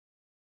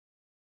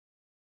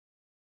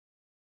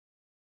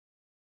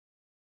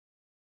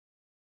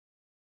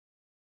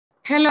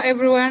Hello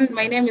everyone,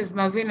 my name is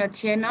Marvin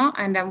Otieno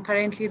and I'm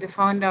currently the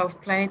founder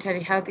of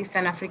Planetary Health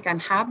Eastern African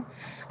Hub.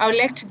 I would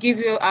like to give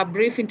you a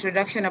brief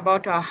introduction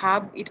about our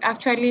hub. It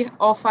actually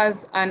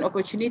offers an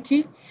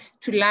opportunity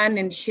to learn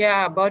and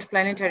share about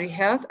planetary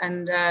health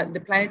and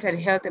the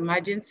planetary health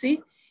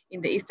emergency in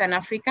the Eastern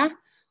Africa.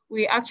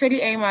 We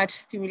actually aim at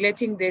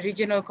stimulating the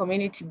regional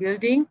community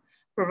building,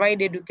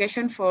 provide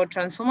education for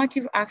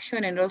transformative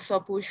action, and also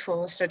push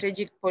for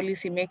strategic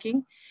policy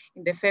making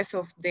in the face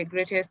of the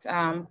greatest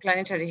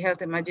planetary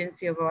health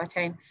emergency of our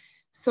time.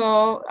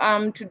 So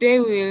today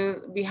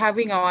we'll be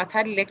having our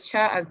third lecture,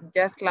 as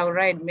just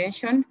Laura had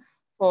mentioned,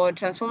 for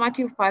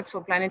transformative paths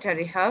for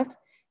planetary health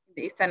in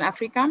the Eastern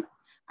Africa.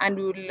 And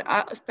we'll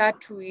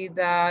start with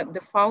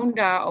the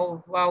founder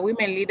of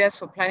Women Leaders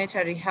for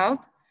Planetary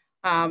Health,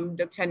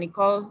 Dr.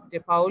 Nicole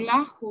de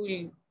Paula, who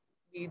will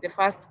be the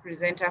first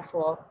presenter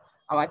for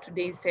our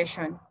today's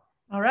session.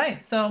 All right,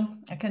 so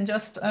I can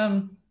just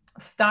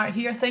start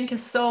here. Thank you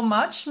so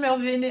much,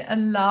 Melvin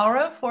and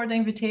Laura, for the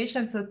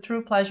invitation. It's a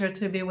true pleasure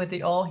to be with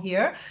you all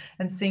here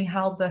and seeing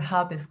how the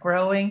hub is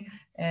growing.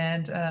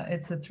 And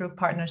it's a true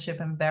partnership.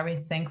 I'm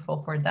very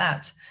thankful for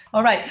that.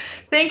 All right,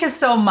 thank you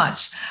so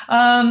much.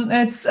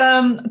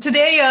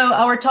 Today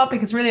our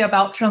topic is really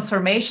about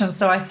transformation.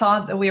 So I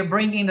thought that we are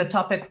bringing the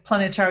topic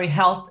planetary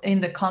health in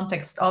the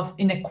context of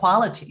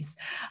inequalities.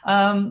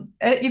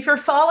 If you're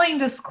following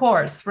this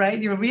course, right,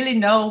 you really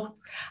know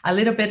a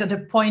little bit at the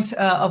point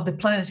of the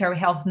planetary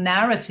health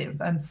narrative.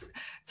 And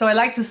so I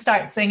like to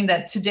start saying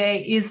that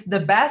today is the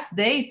best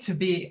day to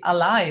be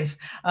alive.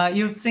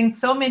 You've seen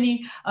so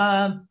many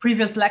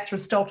previous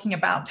lectures talking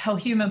about how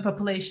human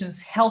population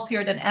is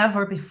healthier than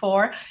ever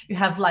before. You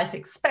have life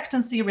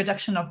expectancy,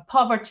 reduction of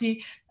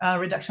poverty,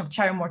 reduction of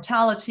child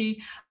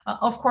mortality.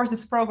 Of course,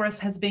 this progress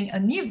has been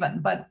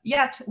uneven, but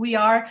yet we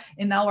are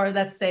in our,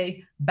 let's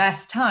say,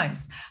 best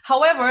times.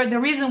 However, the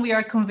reason we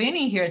are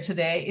convening here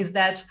today is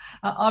that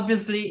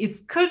obviously it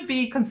could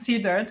be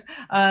considered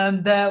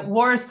the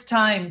worst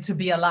time to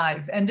be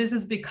alive. And this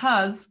is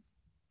because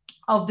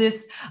of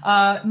this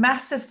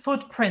massive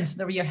footprint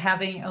that we are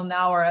having on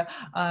our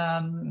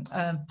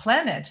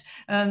planet.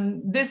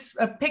 And this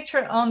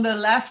picture on the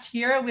left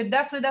here,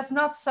 that's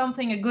not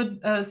something, a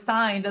good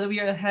sign that we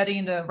are heading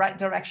in the right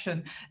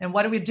direction. And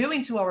what we're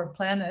doing to our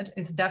planet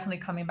is definitely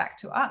coming back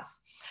to us.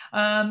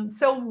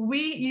 So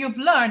you've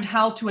learned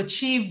how to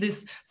achieve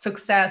this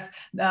success.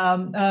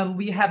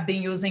 We have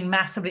been using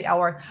massively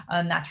our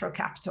natural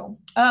capital.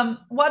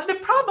 What the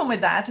problem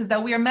with that is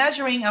that we are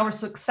measuring our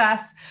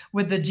success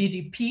with the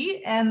GDP,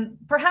 and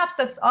perhaps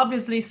that's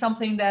obviously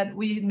something that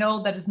we know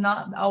that is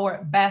not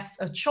our best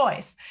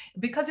choice,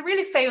 because it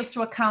really fails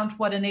to account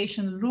what a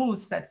nation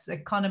loses as its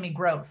economy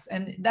grows.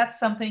 And that's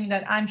something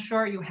that I'm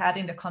sure you had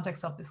in the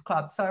context of this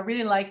club. So I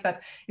really like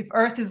that if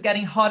Earth is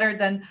getting hotter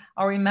than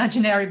our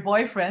imaginary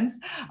boyfriends,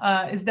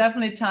 it's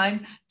definitely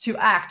time to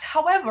act.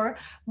 However,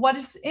 what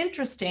is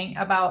interesting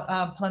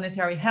about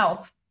planetary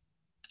health,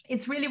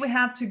 it's really we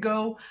have to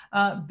go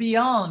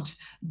beyond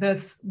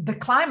the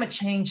climate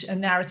change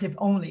narrative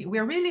only. We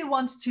really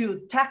want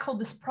to tackle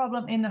this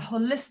problem in a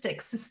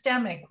holistic,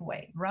 systemic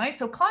way, right?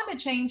 So climate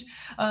change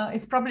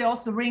is probably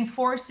also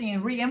reinforcing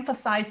and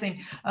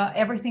re-emphasizing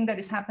everything that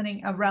is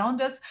happening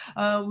around us.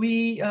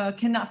 We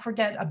cannot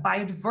forget a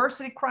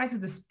biodiversity crisis,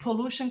 this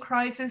pollution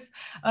crisis,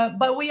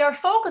 but we are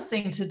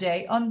focusing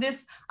today on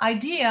this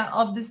idea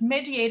of this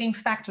mediating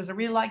factors. I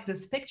really like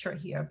this picture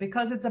here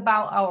because it's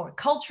about our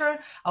culture,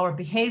 our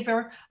behavior,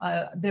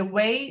 the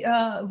way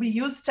we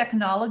use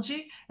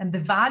technology, and the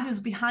values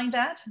behind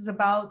that is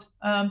about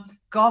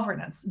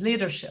governance,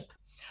 leadership.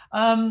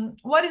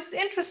 What is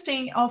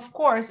interesting, of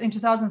course, in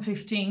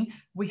 2015,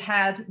 we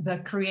had the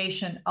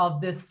creation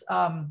of this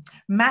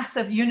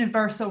massive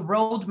universal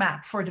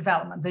roadmap for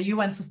development, the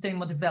UN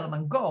Sustainable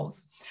Development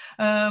Goals.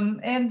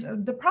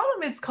 And the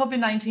problem is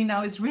COVID-19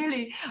 now is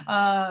really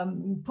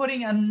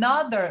putting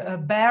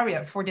another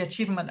barrier for the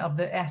achievement of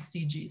the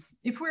SDGs.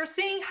 If we're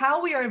seeing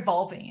how we are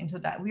evolving into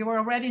that, we were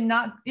already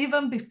not,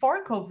 even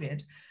before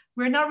COVID,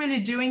 we're not really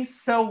doing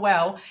so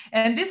well.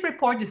 And this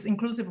report, this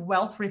Inclusive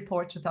Wealth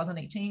Report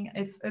 2018,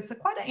 it's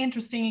quite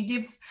interesting. It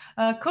gives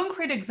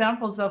concrete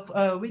examples of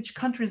which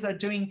countries are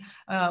doing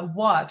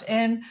what.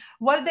 And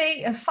what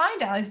they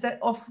find out is that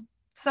of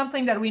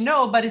something that we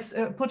know, but it's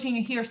putting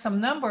here some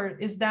number,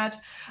 is that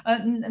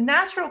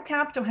natural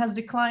capital has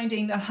declined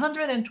in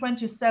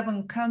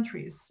 127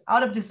 countries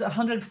out of this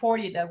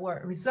 140 that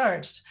were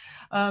researched,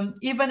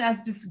 even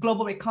as this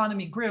global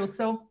economy grew.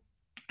 So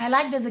I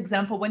like this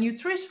example. When you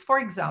treat, for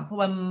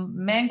example, a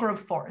mangrove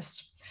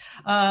forest,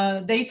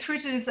 they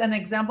treat it as an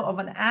example of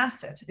an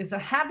asset. It's a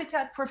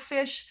habitat for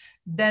fish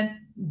that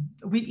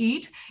we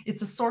eat.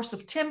 It's a source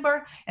of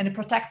timber, and it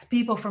protects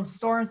people from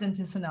storms and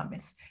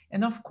tsunamis.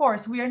 And of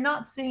course, we are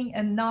not seeing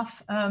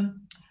enough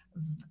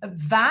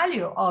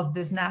value of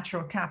this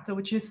natural capital,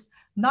 which is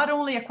not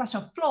only a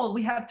question of flow,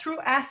 we have true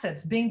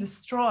assets being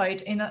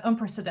destroyed in an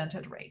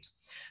unprecedented rate.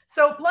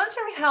 So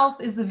planetary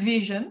health is a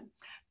vision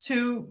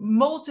to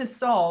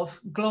multi-solve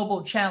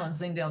global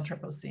challenges in the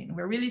Anthropocene.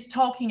 We're really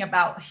talking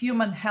about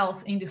human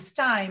health in this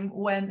time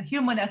when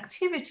human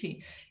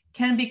activity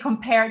can be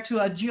compared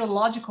to a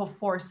geological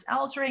force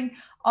altering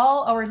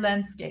all our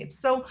landscapes.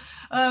 So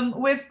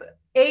with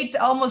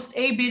almost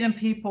 8 billion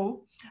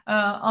people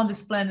on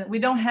this planet, we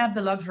don't have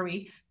the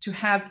luxury to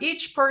have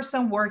each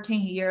person working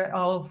here.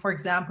 Oh, for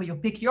example, you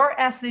pick your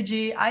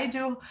SDG, I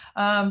do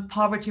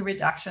poverty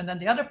reduction, and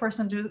the other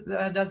person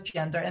does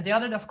gender, and the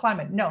other does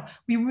climate. No,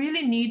 we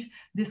really need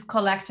this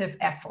collective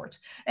effort.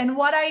 And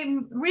what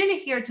I'm really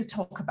here to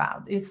talk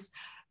about is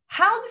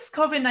how this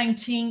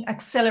COVID-19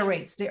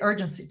 accelerates the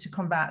urgency to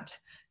combat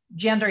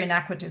gender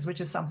inequities,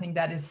 which is something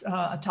that is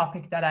a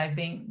topic that I've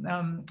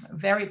been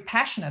very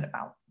passionate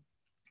about.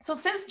 So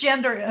since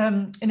gender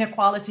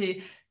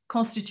inequality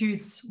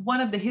constitutes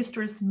one of the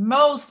history's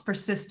most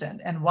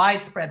persistent and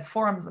widespread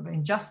forms of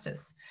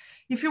injustice,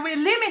 if you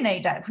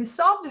eliminate that, if we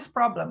solve this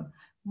problem,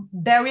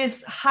 there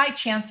is high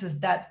chances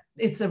that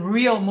it's a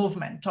real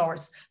movement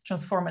towards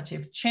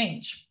transformative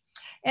change.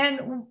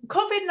 And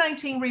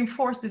COVID-19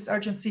 reinforced this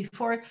urgency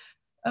for,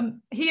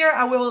 here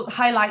I will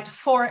highlight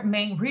 4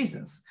 main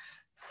reasons.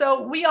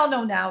 So we all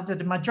know now that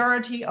the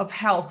majority of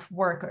health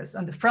workers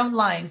on the front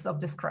lines of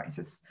this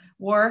crisis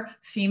were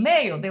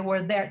female. They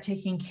were there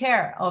taking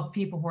care of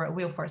people who are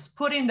willfors,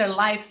 putting their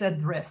lives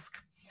at risk.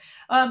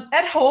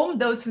 At home,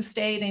 those who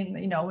stayed in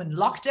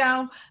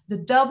lockdown, the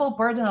double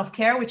burden of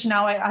care, which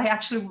now I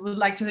actually would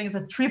like to think is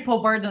a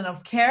triple burden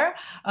of care.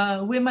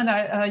 Women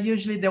are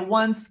usually the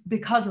ones,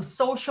 because of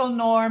social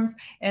norms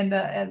and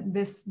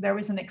there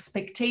is an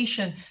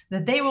expectation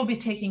that they will be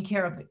taking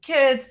care of the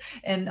kids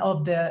and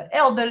of the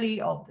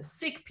elderly, of the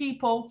sick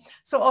people.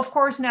 So of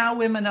course now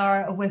women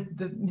are with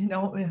the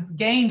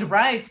gained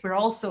rights. We're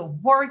also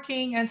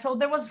working, and so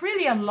there was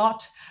really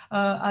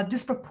a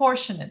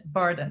disproportionate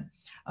burden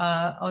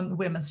on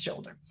women's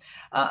shoulder.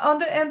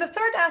 And the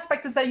third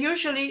aspect is that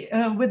usually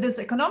with this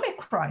economic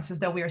crisis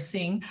that we are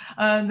seeing,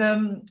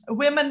 the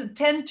women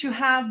tend to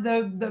have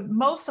the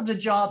most of the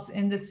jobs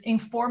in this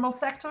informal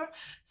sector.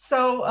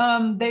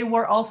 So they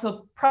were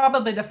also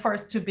probably the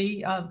first to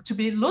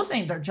be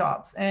losing their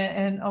jobs,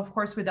 and of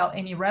course without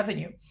any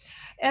revenue.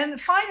 And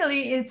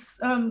finally, it's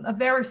a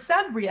very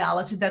sad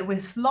reality that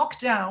with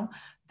lockdown,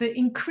 the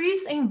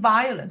increase in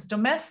violence,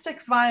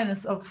 domestic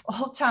violence of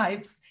all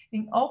types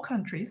in all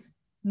countries,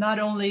 not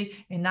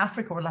only in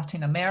Africa or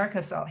Latin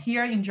America. So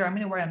here in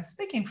Germany, where I'm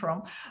speaking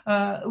from,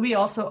 we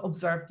also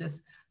observe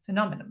this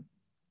phenomenon.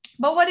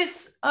 But what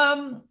is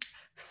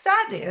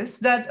sad is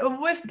that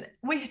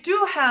we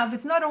do have,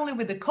 it's not only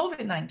with the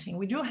COVID-19,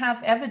 we do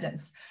have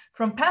evidence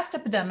from past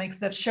epidemics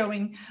that's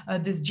showing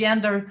these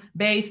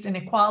gender-based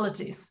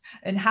inequalities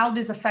and how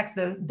this affects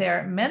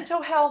their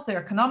mental health, their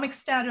economic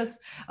status,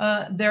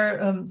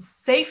 their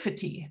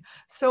safety.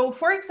 So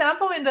for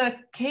example, in the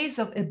case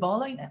of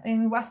Ebola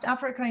in West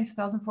Africa in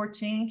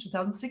 2014,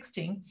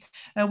 2016,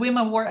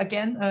 women were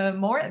again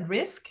more at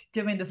risk,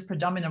 given this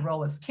predominant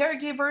role as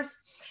caregivers.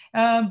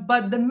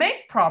 But the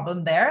main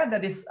problem there,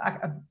 that is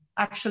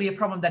actually a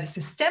problem that is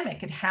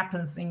systemic, it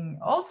happens in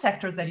all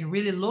sectors that you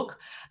really look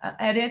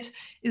at it,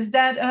 is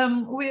that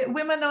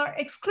women are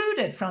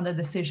excluded from the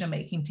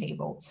decision-making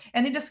table.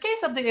 And in this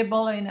case of the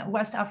Ebola in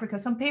West Africa,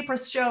 some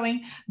papers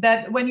showing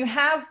that when you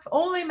have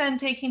only men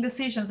taking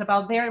decisions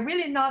about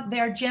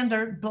they're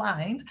gender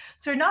blind,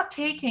 so you're not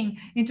taking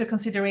into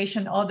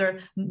consideration other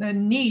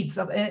needs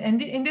of,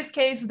 and in this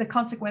case, the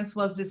consequence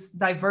was this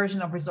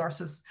diversion of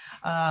resources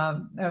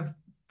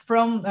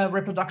from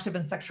reproductive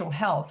and sexual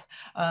health,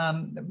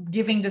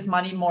 giving this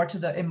money more to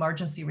the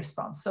emergency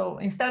response. So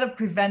instead of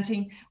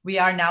preventing, we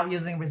are now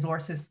using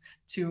resources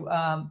to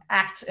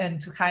act and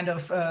to kind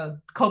of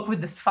cope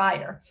with this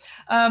fire.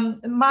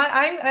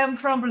 I am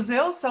from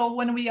Brazil, so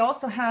when we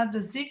also had the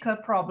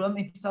Zika problem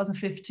in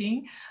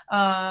 2015,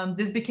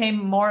 this became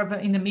more of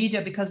in the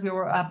media because we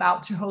were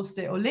about to host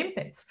the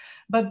Olympics.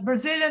 But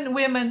Brazilian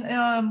women,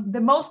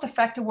 the most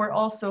affected were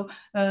also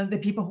the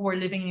people who were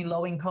living in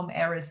low-income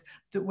areas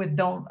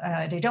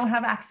they don't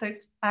have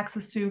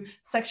access to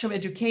sexual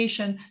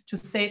education, to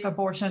safe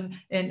abortion,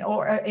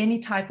 or any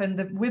type.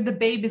 And with the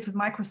babies with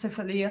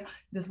microcephalia,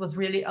 this was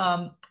really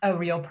a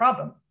real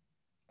problem.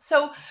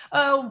 So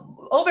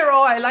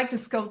overall, I like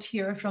this quote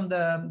here from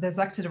the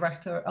executive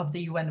director of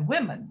the UN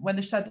Women, when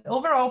they said,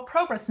 overall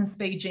progress since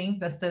Beijing,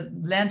 that's the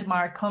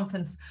landmark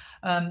conference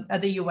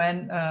at the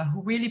UN,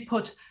 who really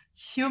put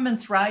human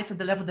rights at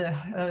the level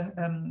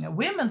of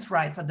women's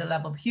rights at the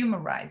level of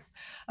human rights,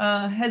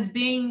 has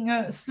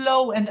been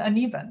slow and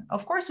uneven.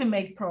 Of course, we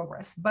made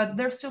progress, but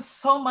there's still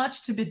so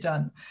much to be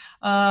done.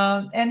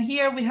 And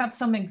here we have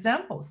some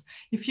examples.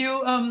 If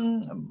you,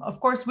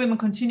 of course, women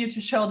continue to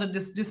show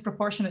this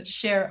disproportionate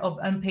share of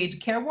unpaid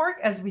care work,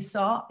 as we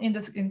saw in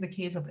the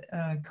case of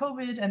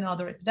COVID and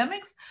other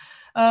epidemics.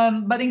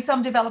 But in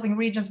some developing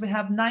regions, we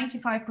have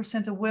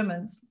 95% of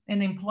women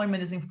in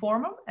employment is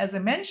informal, as I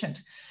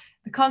mentioned.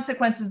 The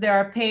consequences, they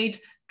are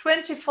paid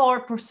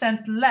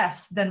 24%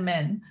 less than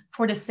men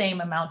for the same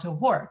amount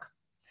of work.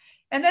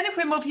 And then if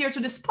we move here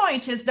to this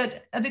point, is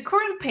that at the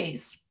current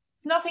pace,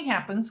 if nothing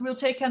happens, we'll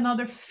take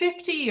another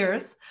 50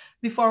 years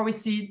before we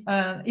see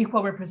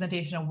equal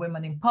representation of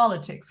women in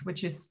politics,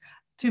 which is,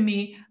 to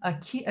me,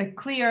 a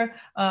clear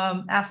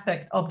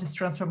aspect of this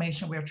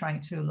transformation we're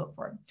trying to look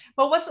for.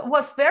 But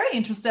what's very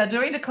interesting,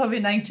 during the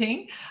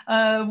COVID-19,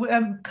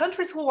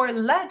 countries who were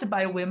led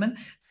by women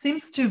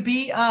seems to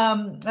be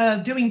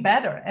doing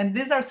better. And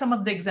these are some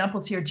of the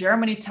examples here: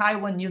 Germany,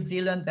 Taiwan, New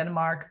Zealand,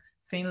 Denmark,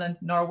 Finland,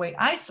 Norway,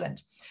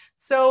 Iceland.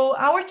 So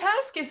our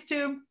task is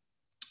to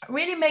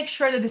really make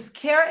sure that this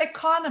care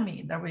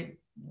economy that we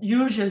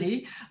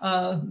usually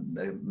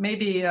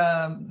maybe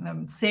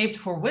saved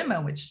for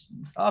women, which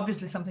is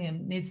obviously something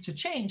that needs to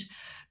change,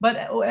 but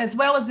as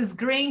well as this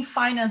green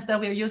finance that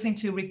we're using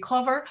to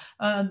recover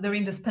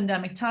during this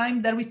pandemic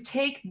time, that we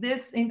take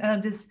this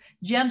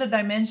gender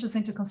dimensions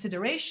into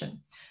consideration.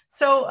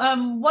 So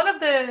one of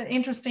the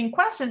interesting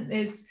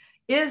questions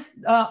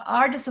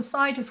are the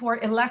societies who are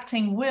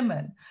electing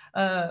women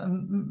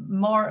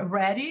more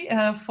ready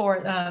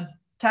for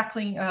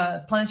tackling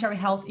planetary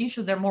health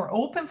issues? They're more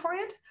open for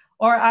it?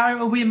 Or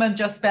are women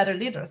just better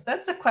leaders?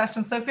 That's the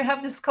question. So if you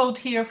have this quote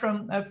here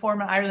from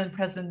former Ireland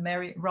President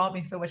Mary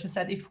Robinson, where she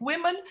said, if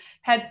women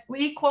had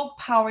equal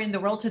power in the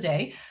world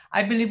today,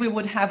 I believe we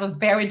would have a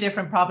very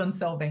different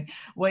problem-solving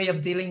way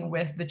of dealing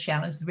with the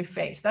challenges we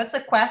face. That's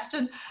a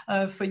question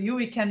for you.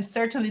 We can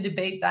certainly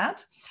debate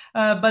that.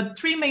 But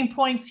three main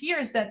points here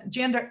is that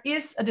gender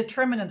is a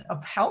determinant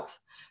of health.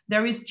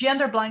 There is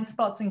gender blind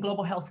spots in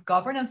global health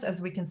governance, as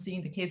we can see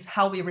in the case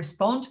how we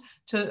respond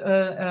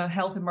to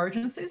health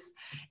emergencies.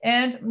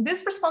 And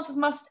these responses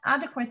must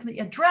adequately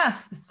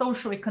address the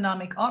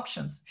socio-economic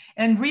options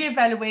and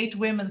reevaluate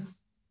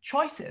women's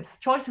choices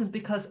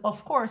because,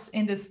 of course,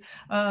 in this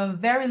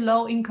very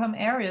low income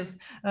areas,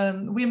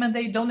 women,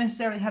 they don't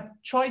necessarily have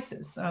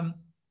choices.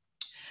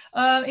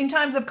 In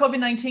times of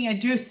COVID-19, I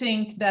do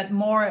think that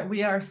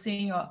we are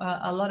seeing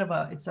a lot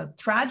of it's a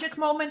tragic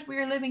moment we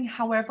are living.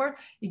 However,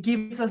 it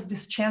gives us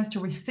this chance to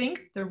rethink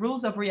the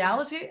rules of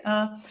reality.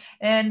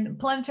 And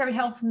planetary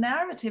health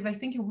narrative, I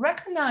think,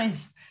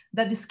 recognize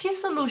that these key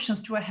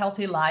solutions to a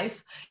healthy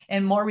life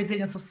and more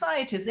resilient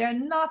societies, they are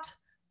not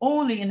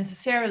only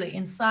necessarily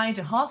inside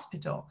a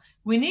hospital.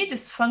 We need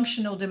these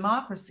functional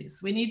democracies.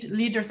 We need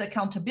leaders'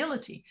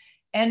 accountability,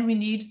 and we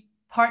need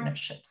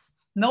partnerships.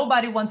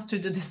 Nobody wants to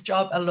do this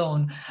job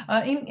alone.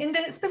 In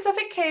the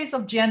specific case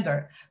of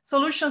gender,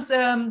 solutions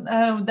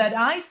that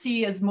I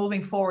see as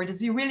moving forward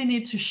is you really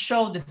need to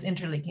show this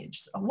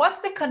interlinkage. What's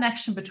the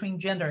connection between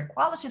gender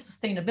equality,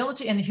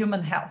 sustainability, and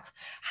human health?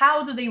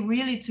 How do they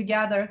really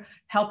together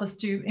help us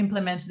to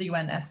implement the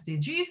UN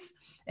SDGs?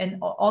 And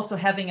also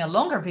having a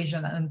longer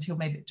vision until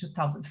maybe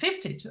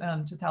 2050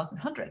 to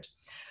 2100.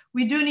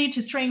 We do need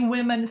to train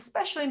women,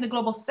 especially in the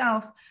global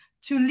south,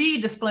 to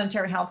lead these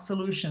planetary health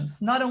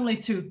solutions, not only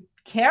to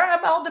care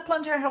about the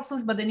planetary health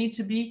solutions, but they need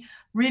to be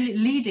really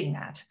leading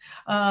that.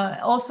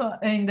 Also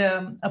in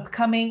the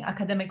upcoming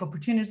academic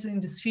opportunities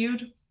in this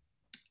field.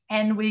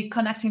 And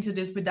connecting to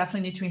this, we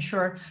definitely need to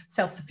ensure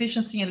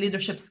self-sufficiency and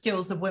leadership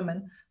skills of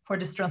women for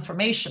this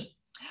transformation.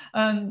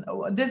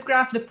 This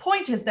graph, the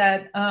point is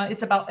that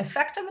it's about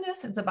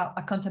effectiveness, it's about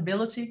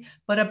accountability,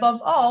 but above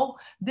all,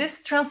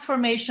 this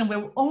transformation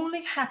will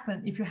only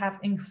happen if you have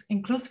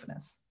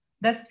inclusiveness.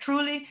 That's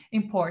truly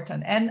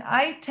important. And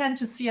I tend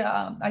to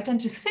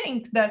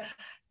think that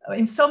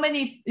in so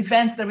many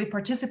events that we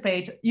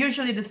participate,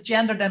 usually this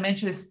gender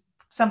dimension is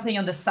something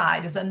on the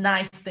side, is a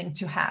nice thing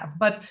to have.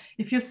 But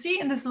if you see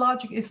in this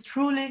logic, it's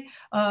truly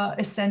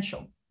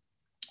essential.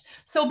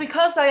 So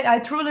because I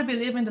truly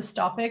believe in this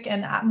topic,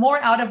 and more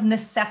out of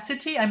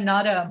necessity, I'm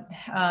not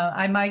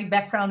my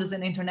background is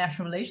in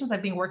international relations.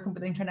 I've been working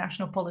with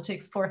international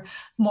politics for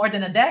more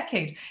than a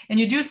decade. And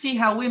you do see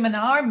how women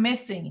are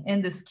missing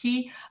in this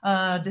key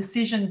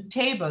decision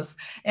tables.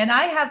 And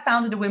I have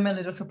founded the Women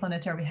Leaders for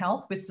Planetary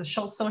Health, which is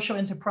a social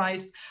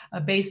enterprise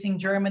based in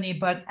Germany,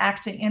 but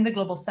acting in the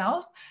global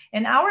south.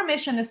 And our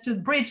mission is to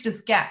bridge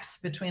these gaps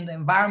between the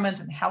environment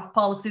and health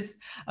policies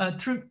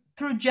through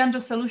gender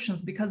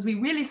solutions, because we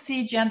really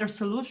see gender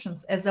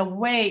solutions as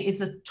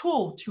a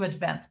tool to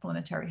advance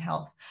planetary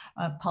health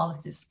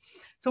policies.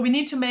 So we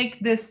need to make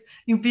this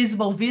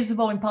invisible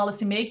visible in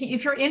policy making.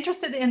 If you're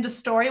interested in the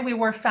story,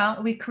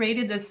 we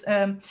created this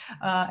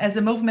as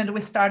a movement.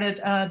 We started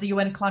the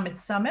UN Climate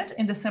Summit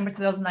in December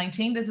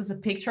 2019. This is a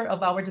picture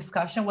of our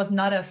discussion. It was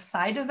not a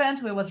side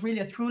event. It was really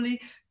a truly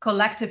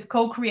collective,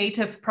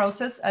 co-creative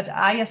process at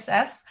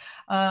ISS,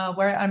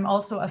 where I'm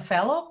also a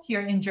fellow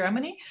here in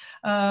Germany.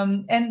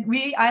 And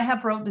I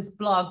have wrote this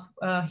blog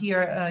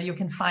here. You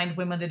can find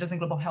Women Leaders in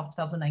Global Health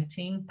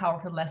 2019,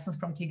 Powerful Lessons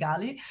from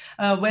Kigali.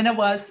 When I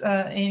was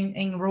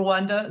in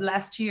Rwanda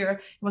last year.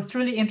 It was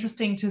truly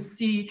interesting to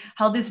see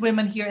how these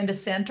women here in the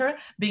center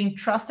being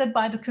trusted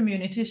by the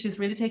community. She's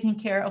really taking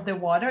care of the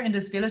water in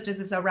this village. This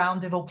is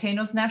around the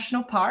Volcanoes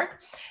National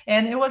Park.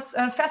 And it was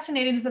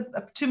fascinating.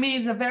 To me,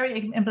 it's a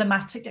very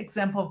emblematic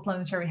example of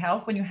planetary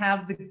health. When you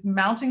have the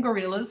mountain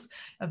gorillas,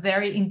 a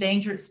very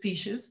endangered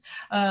species,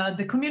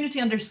 the community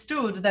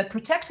understood that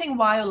protecting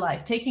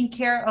wildlife, taking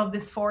care of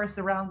this forest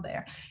around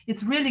there,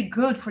 it's really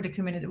good for the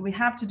community. We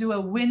have to do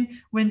a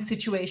win-win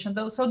situation.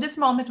 So this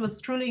moment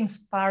was truly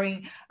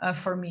inspiring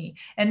for me.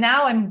 And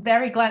now I'm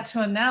very glad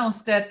to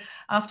announce that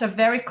after a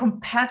very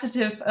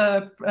competitive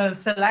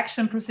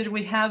selection procedure,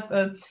 we have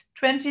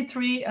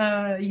 23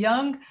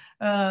 young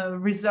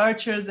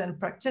researchers and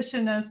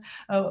practitioners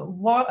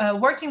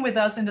working with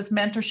us in this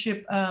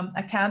mentorship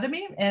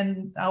academy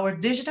and our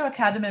digital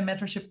academy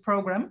mentorship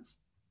program.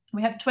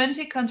 We have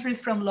 20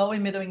 countries from low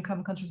and middle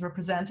income countries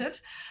represented.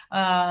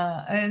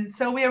 And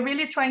so we are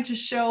really trying to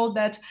show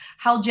that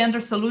how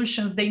gender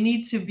solutions, they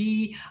need to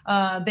be,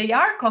 they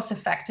are cost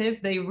effective.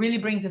 They really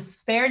bring this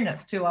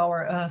fairness to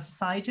our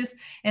societies.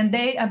 And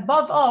they,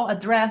 above all,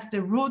 address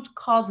the root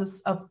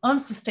causes of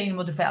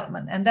unsustainable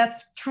development. And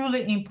that's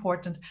truly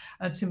important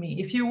to me.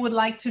 If you would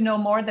like to know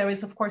more, there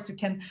is, of course, you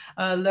can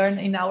learn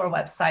in our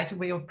website.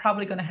 We are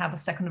probably going to have a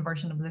second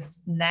version of this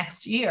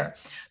next year.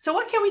 So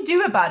what can we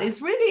do about it?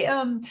 It's really,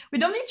 we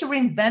don't need to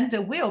reinvent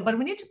the wheel, but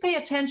we need to pay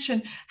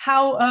attention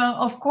how,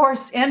 of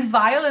course, end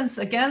violence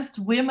against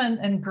women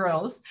and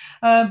girls,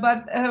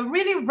 but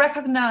really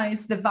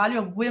recognize the value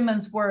of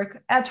women's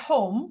work at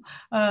home.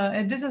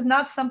 And this is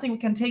not something we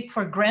can take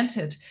for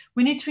granted.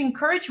 We need to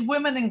encourage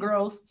women and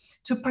girls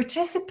to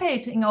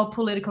participate in our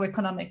political,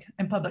 economic,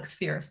 and public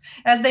spheres.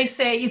 As they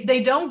say, if they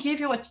don't give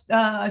you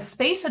a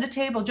space at the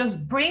table,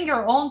 just bring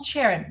your own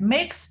chair,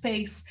 make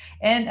space,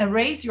 and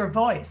raise your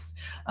voice.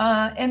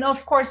 And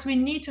of course, we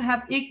need to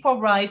have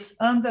equal rights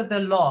under the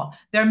law.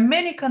 There are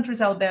many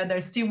countries out there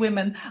that still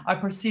women are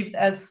perceived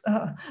as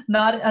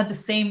not at the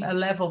same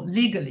level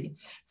legally.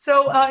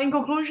 So in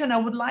conclusion, I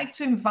would like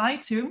to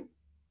invite you,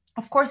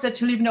 of course, that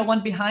to leave no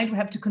one behind, we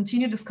have to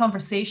continue this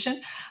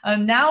conversation.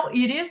 Now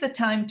it is the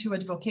time to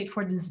advocate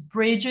for these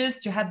bridges,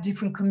 to have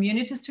different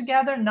communities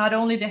together, not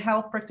only the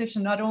health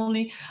practitioners, not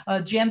only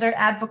gender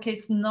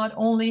advocates, not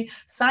only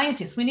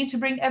scientists. We need to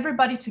bring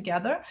everybody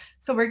together.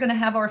 So we're going to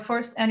have our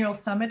first annual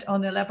summit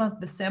on the 11th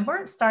of December.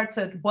 It starts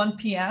at 1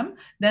 p.m.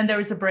 Then there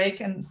is a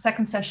break and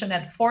second session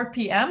at 4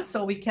 p.m.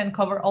 So we can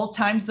cover all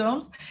time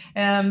zones.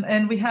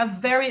 And we have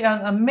very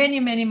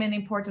many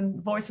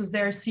important voices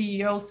there,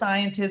 CEOs,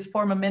 scientists,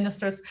 former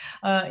ministers,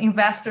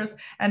 investors,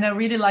 and I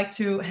really like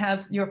to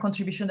have your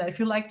contribution there. If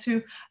you'd like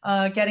to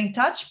get in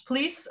touch,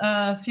 please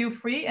feel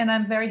free, and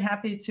I'm very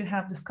happy to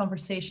have this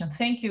conversation.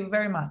 Thank you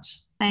very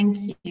much. Thank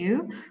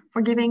you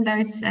for giving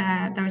those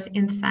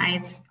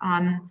insights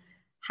on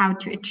how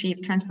to achieve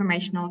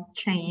transformational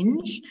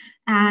change.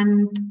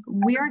 And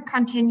we are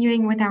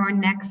continuing with our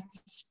next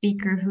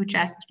speaker who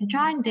just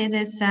joined. This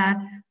is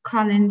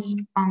Collins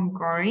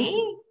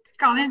Ongore.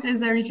 Collins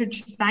is a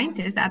research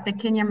scientist at the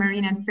Kenya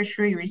Marine and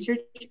Fishery Research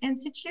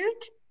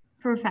Institute.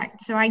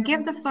 Perfect. So I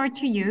give the floor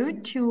to you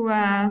to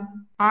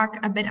talk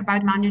a bit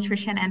about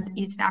malnutrition in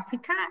East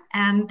Africa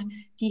and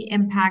the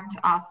impact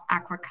of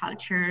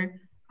aquaculture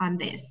on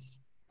this.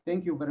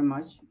 Thank you very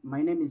much.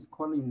 My name is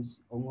Collins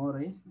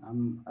Ongore.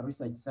 I'm a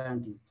research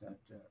scientist at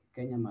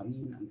Kenya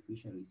Marine and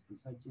Fisheries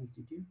Research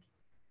Institute,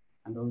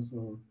 and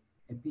also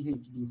a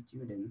PhD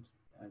student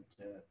at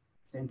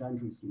St.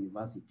 Andrews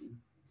University,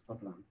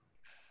 Scotland.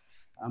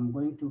 I'm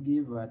going to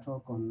give a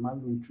talk on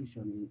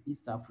malnutrition in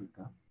East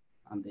Africa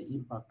and the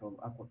impact of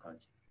aquaculture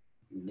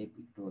in Lake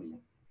Victoria.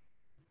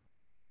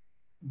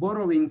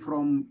 Borrowing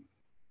from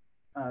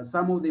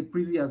some of the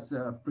previous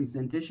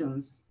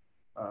presentations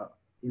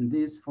in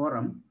this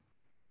forum,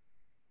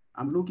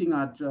 I'm looking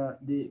at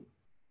the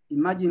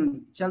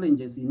emerging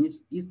challenges in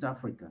East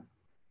Africa,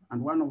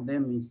 and one of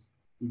them is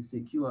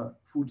insecure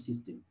food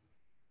systems,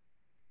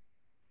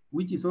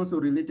 which is also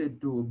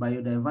related to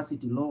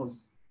biodiversity loss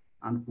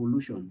and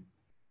pollution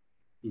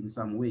in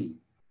some way.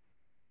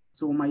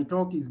 So my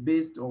talk is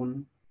based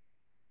on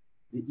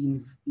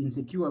the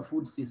insecure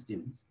food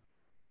systems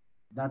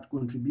that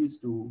contributes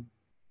to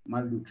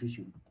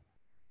malnutrition.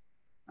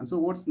 And so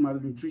what's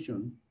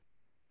malnutrition?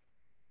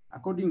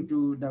 According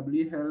to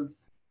WHO Health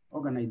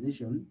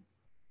Organization,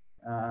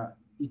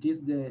 it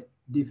is the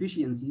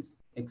deficiencies,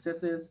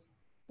 excesses,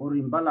 or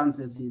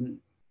imbalances in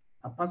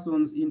a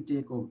person's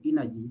intake of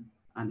energy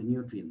and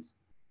nutrients.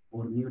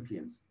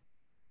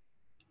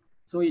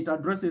 So it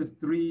addresses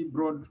three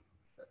broad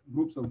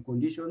groups of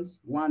conditions.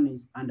 One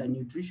is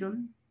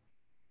undernutrition,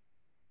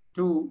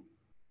 two,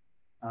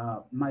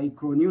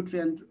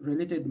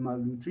 micronutrient-related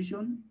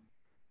malnutrition,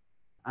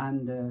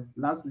 and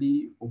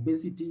lastly,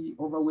 obesity,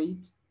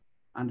 overweight,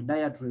 and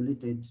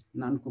diet-related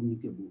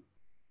non-communicable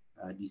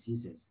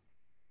diseases.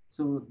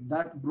 So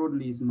that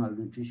broadly is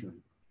malnutrition.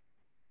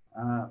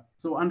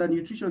 So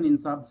undernutrition in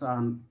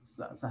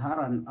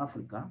sub-Saharan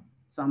Africa,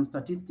 some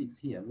statistics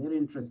here, very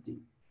interesting.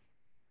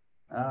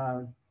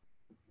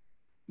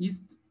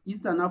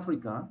 Eastern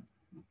Africa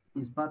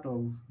is part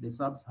of the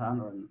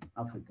sub-Saharan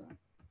Africa.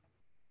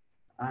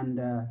 And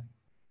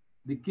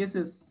the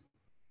cases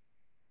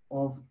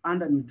of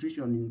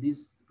undernutrition in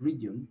this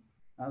region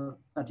are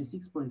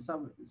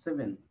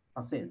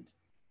 36.7%.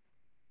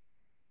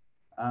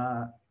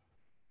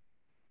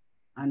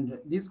 And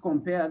this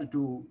compared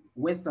to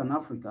Western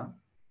Africa,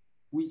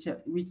 which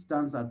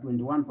stands at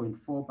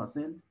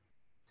 21.4%,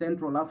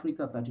 Central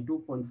Africa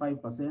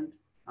 32.5%,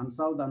 and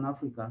Southern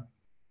Africa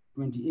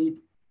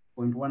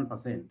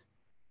 28.1%.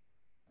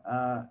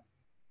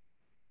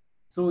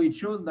 So it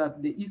shows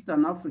that the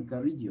Eastern Africa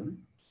region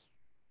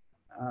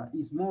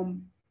is more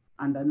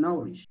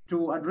undernourished.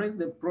 To address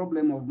the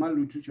problem of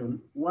malnutrition,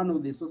 one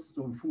of the sources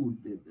of food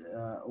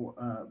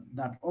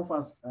that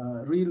offers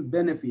real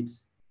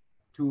benefits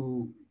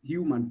to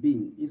human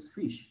being is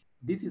fish.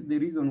 This is the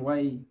reason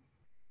why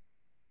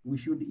we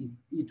should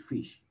eat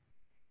fish.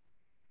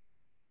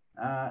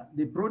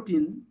 The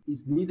protein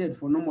is needed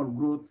for normal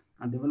growth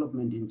and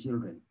development in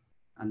children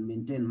and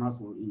maintain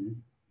muscle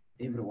in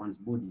everyone's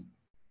body.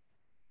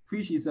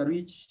 Fish is a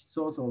rich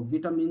source of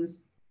vitamins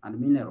and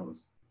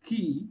minerals.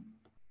 Key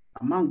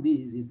among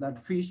these is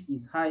that fish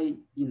is high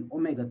in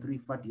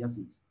omega-3 fatty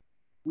acids,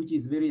 which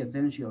is very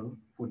essential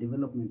for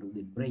development of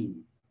the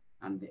brain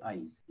and the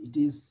eyes. It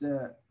is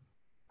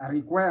a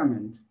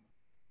requirement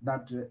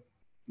that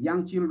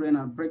young children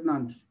and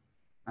pregnant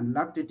and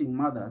lactating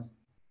mothers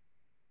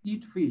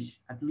eat fish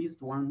at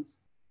least one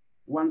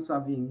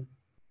serving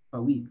per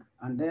week.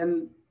 And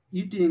then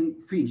eating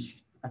fish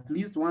at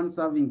least one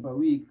serving per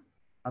week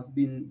has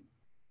been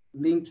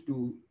linked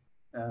to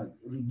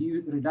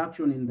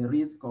reduction in the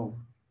risk of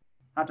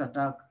heart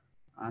attack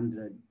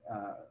and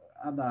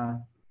other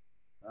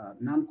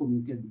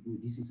non-communicable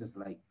diseases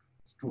like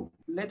stroke.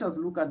 Let us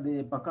look at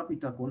the per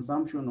capita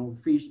consumption of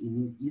fish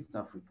in East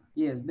Africa.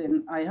 Yes,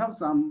 then I have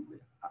some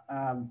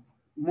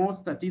more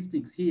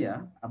statistics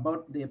here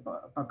about the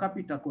per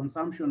capita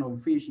consumption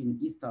of fish in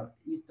East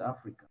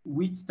Africa,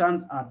 which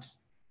stands at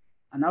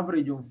an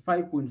average of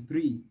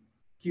 5.3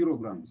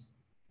 kilograms.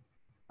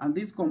 And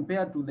this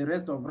compared to the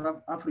rest of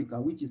Africa,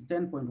 which is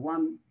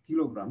 10.1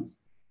 kilograms,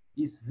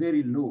 is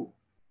very low.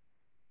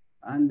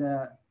 And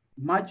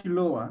much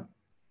lower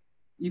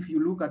if you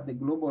look at the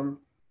global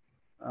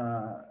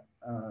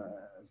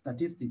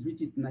statistics,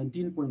 which is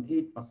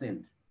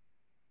 19.8%.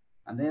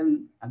 And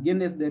then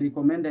against the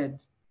recommended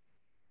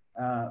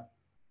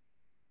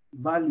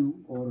value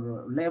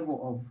or level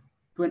of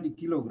 20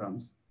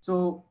 kilograms.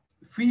 So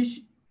fish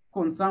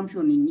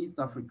consumption in East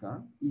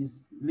Africa is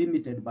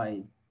limited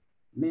by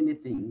many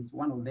things.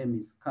 One of them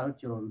is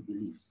cultural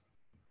beliefs.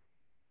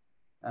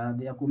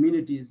 There are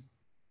communities,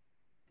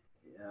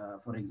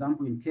 for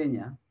example, in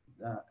Kenya,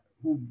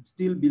 who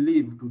still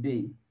believe to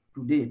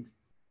date,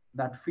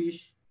 that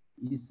fish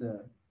is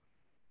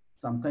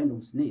some kind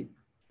of snake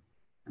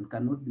and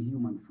cannot be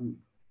human food.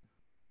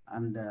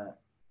 And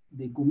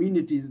the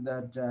communities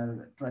that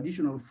are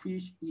traditional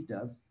fish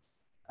eaters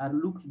are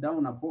looked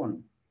down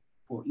upon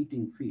for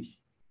eating fish.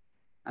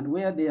 And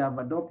where they have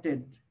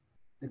adopted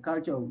the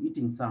culture of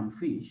eating some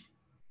fish,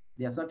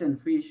 there are certain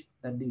fish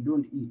that they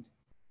don't eat.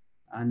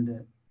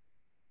 And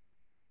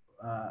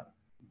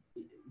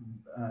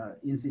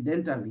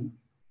incidentally,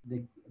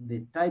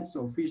 the types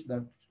of fish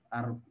that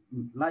are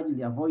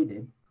largely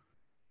avoided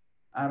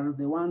are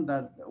the ones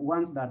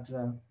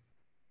that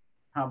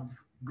have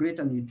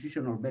greater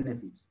nutritional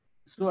benefits.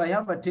 So I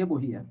have a table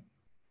here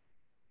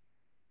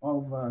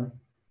of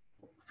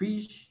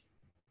fish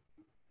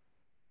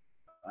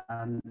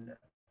and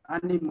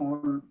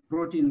animal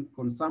protein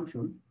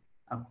consumption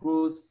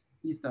across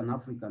Eastern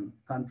African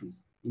countries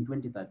in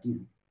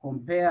 2013,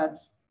 compared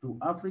to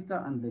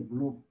Africa and the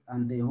globe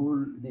and the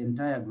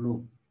entire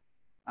globe.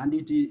 And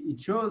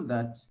it shows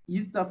that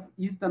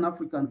Eastern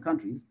African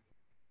countries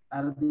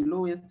are the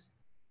lowest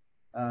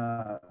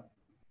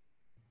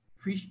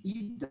fish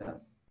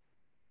eaters.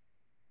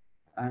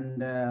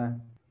 And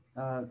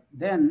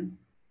then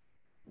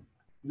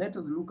let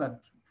us look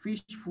at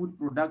fish food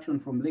production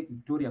from Lake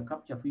Victoria,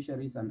 capture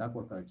fisheries and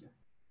aquaculture.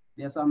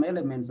 There are some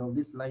elements of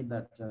this slide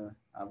that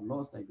I've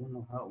lost. I don't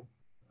know how.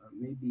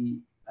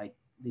 Maybe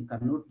they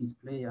cannot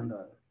display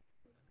under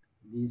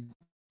this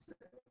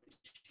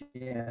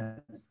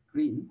shared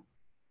screen.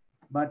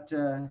 But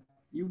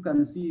you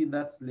can see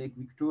that's Lake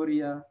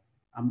Victoria,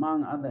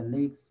 among other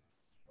lakes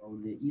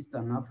of the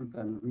Eastern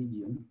African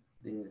region,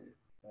 the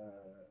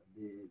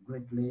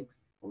Great Lakes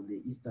of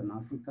the Eastern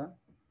Africa.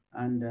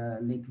 And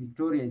Lake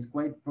Victoria is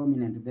quite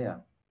prominent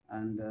there.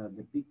 And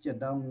the picture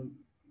down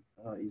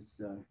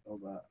is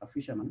of a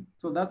fisherman.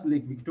 So that's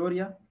Lake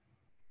Victoria.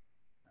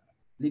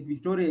 Lake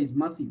Victoria is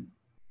massive.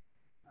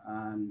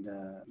 And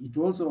it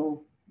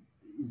also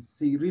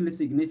is really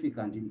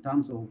significant in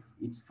terms of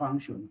its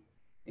function,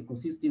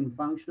 ecosystem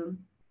function,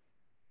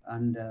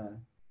 and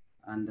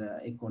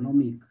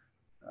economic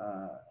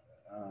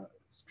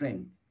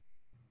strength.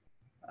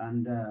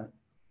 And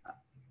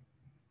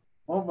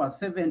over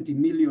 70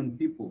 million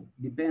people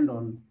depend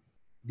on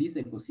this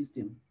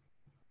ecosystem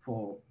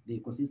for the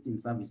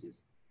ecosystem services.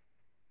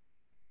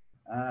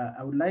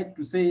 I would like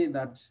to say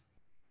that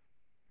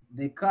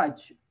the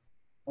catch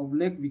of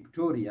Lake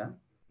Victoria,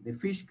 the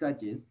fish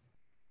catches,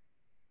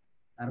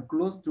 are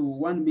close to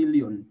 1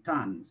 million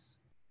tons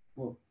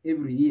for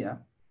every year,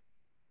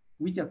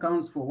 which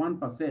accounts for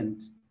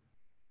 1%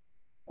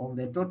 of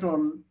the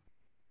total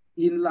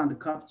inland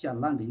capture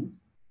landings.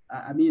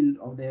 I mean,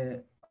 of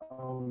the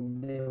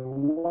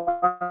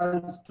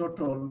world's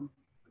total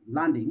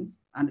landings,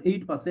 and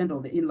 8%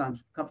 of the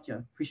inland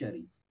capture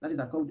fisheries. That is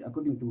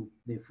according to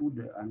the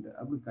Food and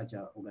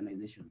Agriculture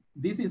Organization.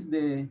 This is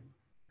the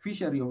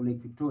fishery of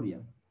Lake Victoria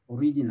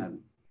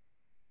originally,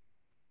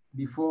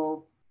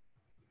 before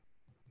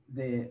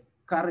the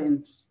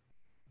current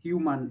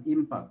human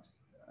impact,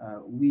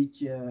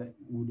 which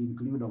would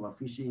include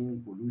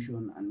overfishing,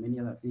 pollution, and many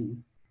other things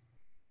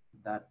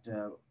that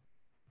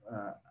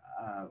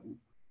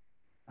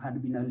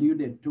had been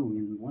alluded to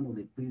in one of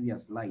the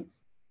previous slides.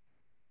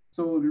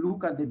 So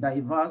look at the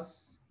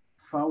diverse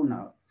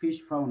fauna,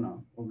 fish fauna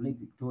of Lake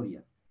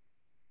Victoria.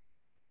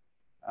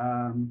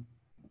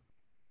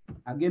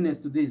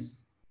 Against this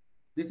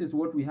is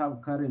what we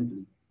have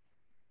currently.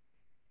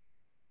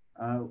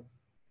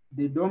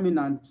 The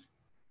dominant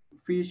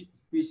fish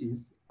species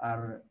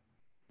are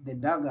the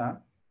dagger,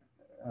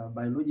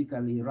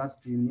 biologically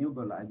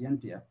rust-renewable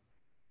argentea,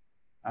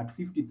 at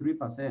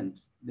 53%.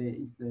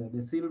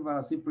 The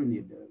silver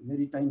cyprinid,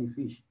 very tiny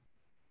fish.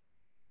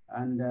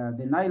 And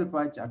the Nile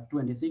perch at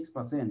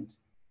 26%.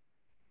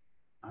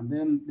 And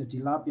then the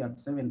tilapia at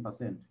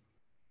 7%.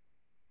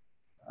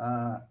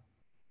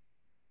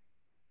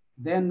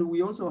 Then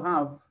we also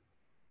have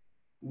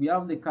the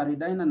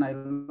Caridina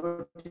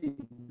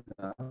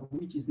nilotica,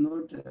 which is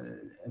not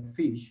a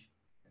fish,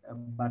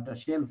 but a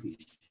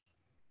shellfish.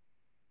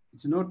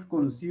 It's not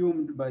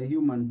consumed by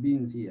human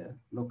beings here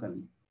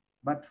locally,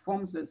 but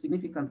forms a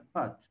significant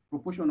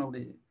proportion of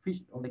the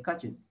fish, of the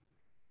catches.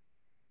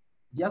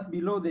 Just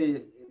below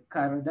the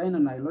Caridina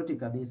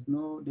nilotica, there's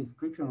no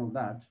description of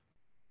that.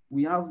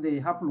 We have the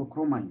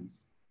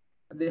haplochromines.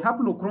 The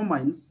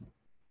haplochromines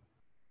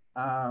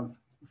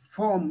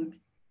formed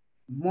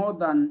more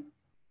than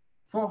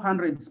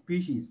 400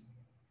 species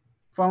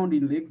found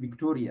in Lake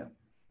Victoria,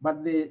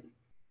 but the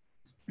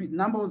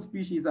number of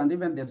species and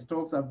even the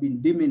stocks have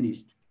been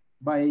diminished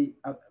by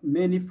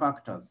many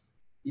factors,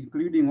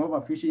 including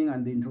overfishing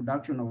and the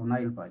introduction of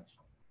Nile perch.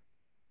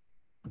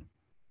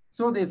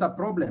 So there's a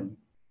problem.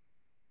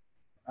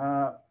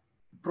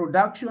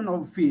 Production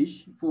of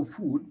fish for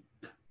food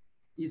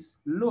is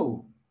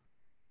low.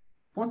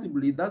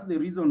 Possibly that's the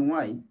reason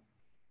why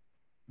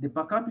the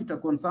per capita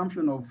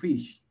consumption of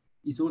fish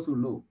is also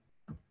low.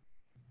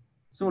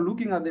 So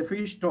looking at the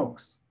fish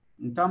stocks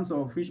in terms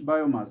of fish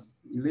biomass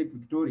in Lake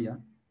Victoria,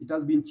 it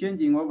has been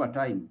changing over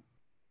time,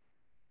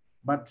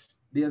 but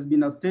there has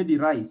been a steady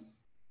rise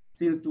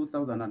since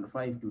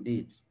 2005 to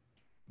date.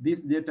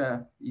 This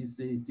data is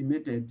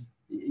estimated,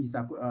 is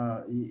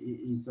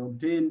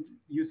obtained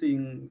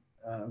using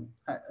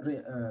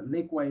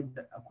lake-wide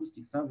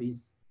acoustic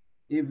surveys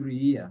every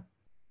year.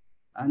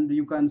 And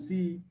you can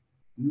see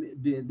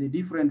the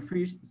different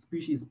fish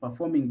species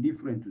performing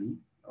differently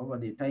over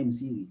the time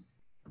series.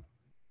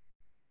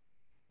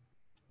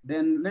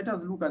 Then let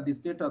us look at the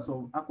status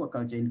of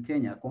aquaculture in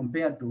Kenya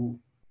compared to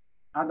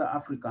other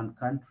African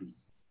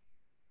countries.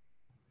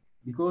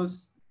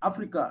 Because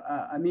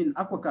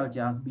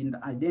aquaculture has been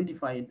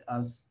identified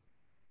as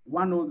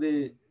one of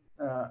the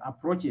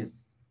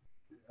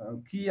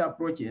key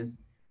approaches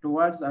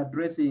towards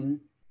addressing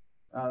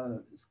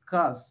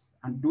scarce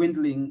and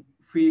dwindling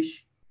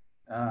fish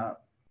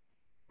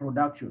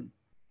production.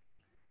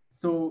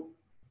 So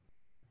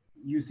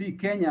you see,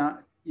 Kenya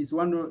is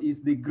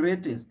the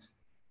greatest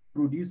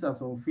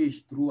producers of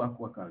fish through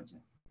aquaculture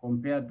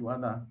compared to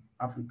other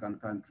African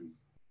countries.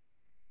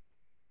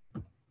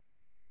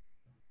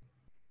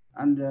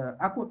 And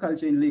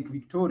aquaculture in Lake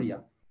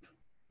Victoria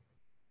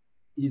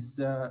is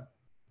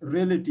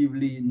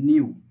relatively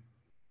new.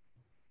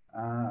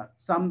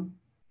 Some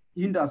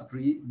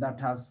industry that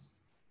has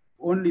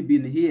only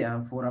been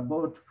here for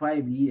about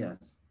 5 years.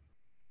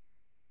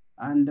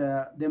 And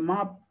the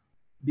map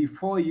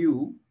before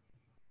you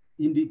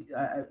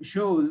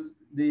shows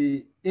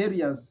the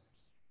areas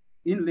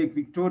in Lake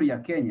Victoria,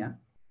 Kenya,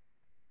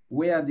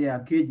 where there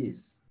are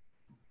cages.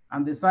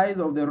 And the size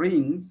of the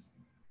rings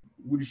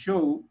would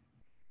show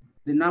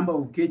the number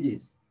of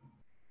cages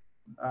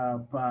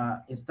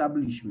per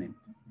establishment.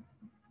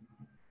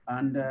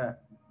 And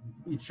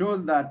it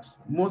shows that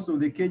most of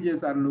the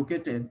cages are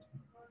located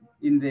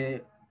in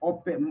the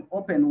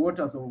open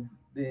waters of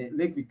the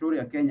Lake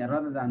Victoria, Kenya,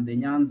 rather than the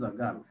Nyanza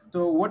Gulf.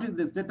 So what is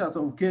the status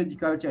of cage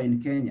culture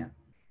in Kenya?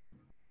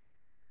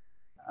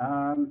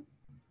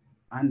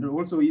 And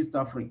also East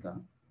Africa?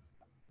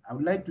 I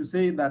would like to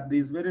say that there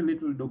is very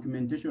little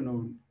documentation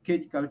of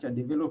cage culture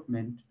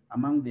development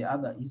among the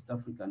other East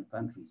African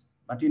countries.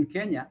 But in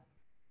Kenya,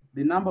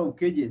 the number of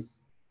cages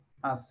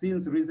has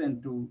since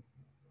risen to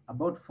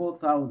about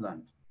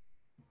 4,000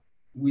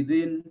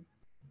 within.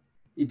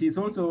 It is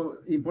also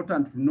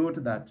important to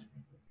note that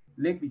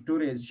Lake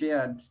Victoria is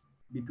shared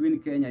between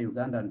Kenya,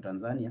 Uganda, and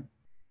Tanzania,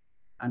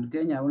 and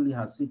Kenya only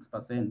has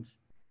 6%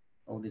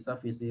 of the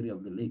surface area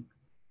of the lake.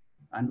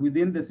 And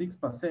within the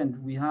 6%,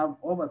 we have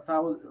over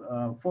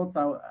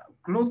 4,000,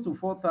 close to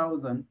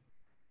 4,000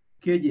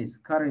 cages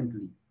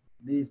currently.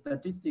 The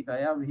statistic I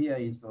have here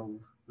is of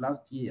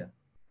last year.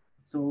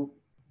 So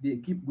they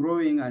keep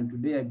growing, and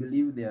today I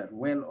believe they are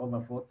well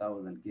over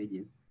 4,000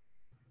 cages.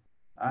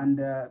 And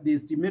the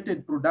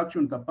estimated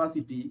production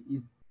capacity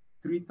is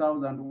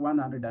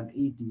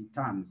 3,180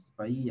 tons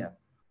per year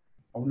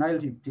of Nile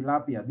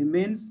tilapia. The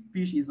main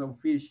species of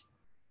fish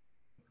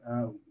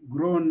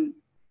grown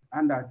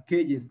under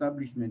cage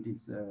establishment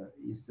is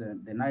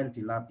the Nile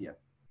tilapia.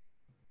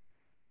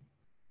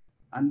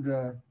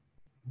 And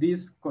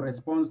this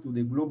corresponds to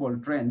the global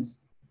trends,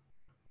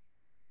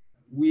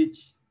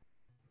 which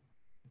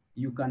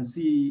you can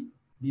see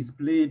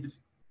displayed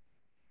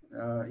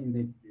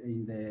in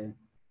the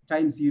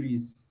time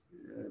series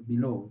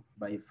below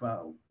by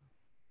FAO,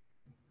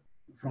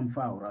 from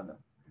FAO rather.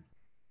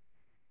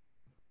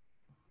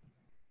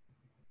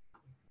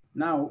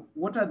 Now,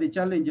 what are the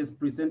challenges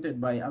presented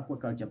by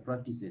aquaculture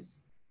practices?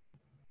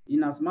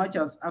 In as much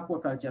as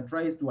aquaculture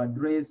tries to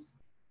address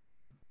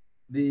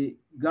the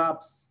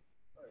gaps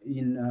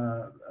in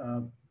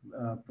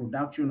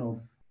production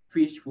of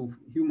fish for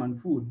human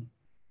food,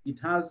 it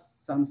has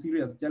some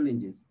serious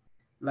challenges,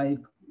 like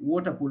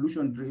water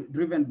pollution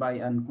driven by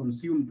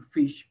unconsumed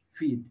fish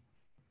feed.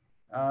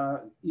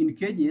 In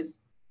cages,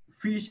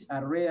 fish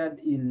are reared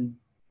in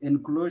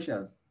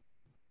enclosures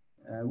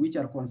which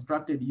are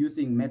constructed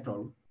using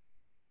metal,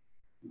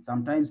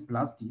 sometimes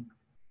plastic,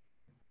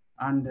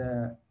 and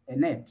a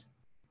net.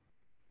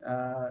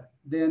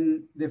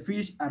 Then the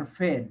fish are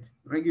fed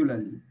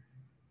regularly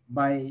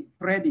by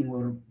spreading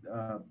or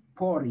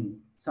pouring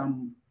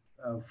some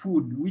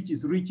food which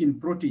is rich in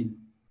protein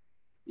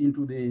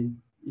into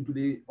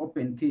the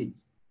open cage.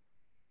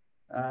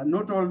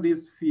 Not all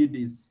this feed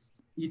is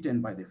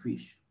eaten by the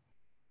fish.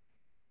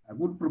 A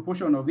good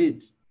proportion of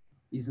it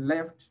is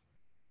left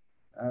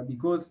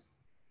because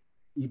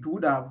it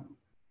would have,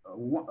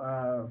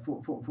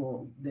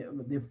 for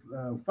the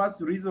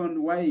first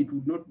reason why it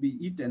would not be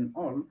eaten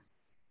all,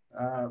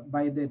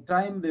 by the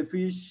time the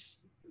fish,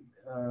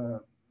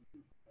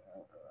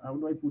 how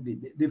do I put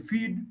it? The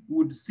feed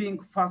would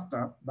sink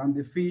faster than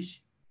the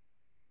fish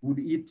would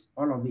eat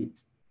all of it.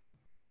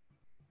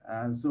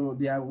 So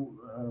there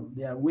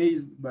are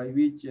ways by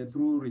which,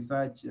 through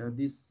research,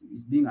 this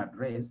is being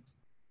addressed.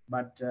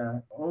 But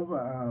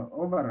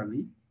overall,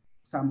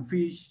 some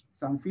fish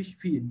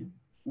feed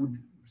would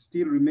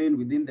still remain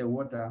within the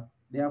water,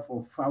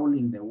 therefore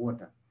fouling the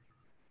water.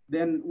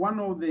 Then one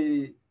of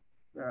the,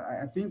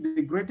 I think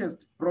the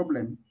greatest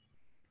problem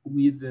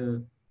with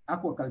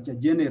aquaculture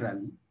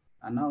generally,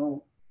 and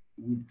now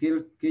with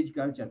cage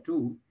culture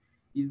too,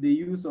 is the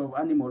use of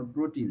animal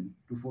protein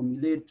to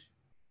formulate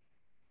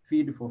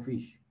feed for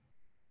fish.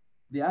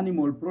 The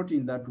animal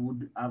protein that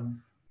would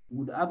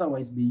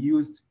otherwise be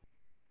used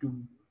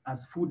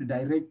as food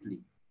directly,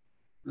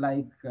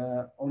 like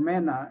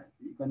omena,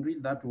 you can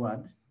read that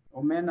word.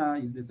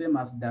 Omena is the same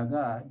as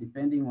daga,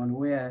 depending on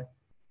where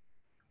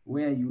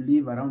you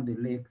live around the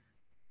lake.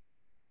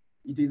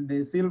 It is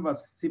the silver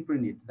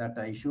cyprinid that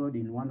I showed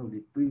in one of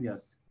the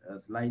previous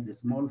slides, the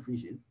small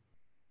fishes.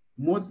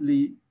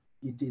 Mostly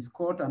it is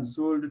caught and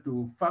sold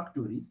to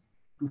factories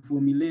to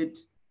formulate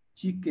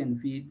chicken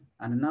feed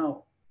and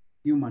now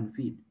human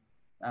feed.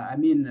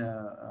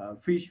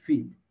 Fish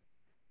feed.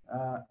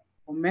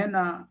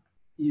 Omena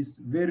is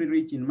very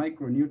rich in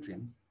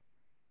micronutrients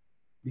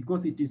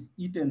because it is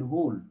eaten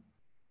whole,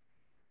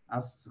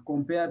 as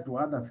compared to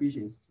other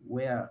fishes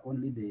where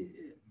only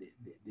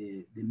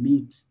the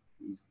meat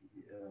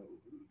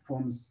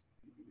forms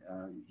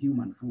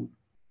human food.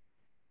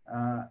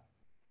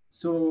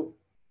 So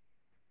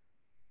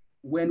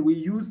when we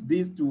use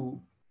this to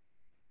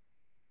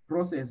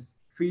process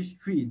fish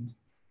feed,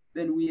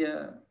 then we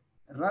are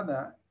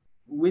rather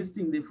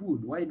wasting the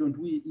food. Why don't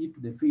we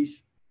eat the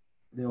fish,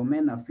 the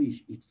omena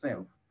fish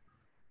itself?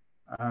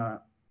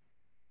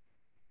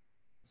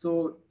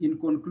 So in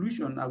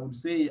conclusion, I would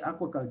say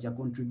aquaculture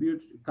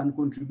can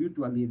contribute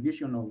to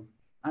alleviation of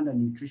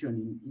undernutrition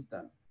in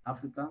Eastern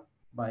Africa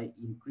by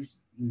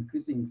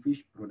increasing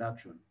fish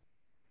production,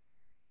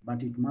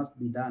 but it must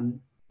be done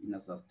in a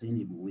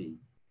sustainable way.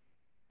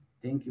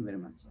 Thank you very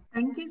much.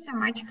 Thank you so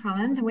much,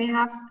 Collins. We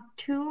have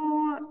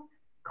two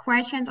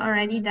questions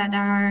already that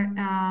are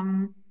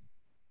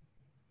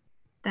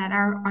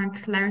on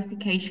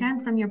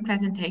clarification from your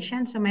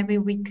presentation. So maybe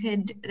we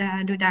could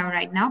do that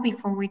right now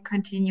before we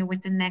continue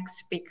with the next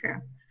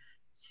speaker.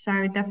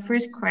 So the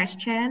first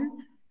question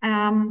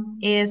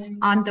is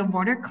on the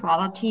water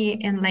quality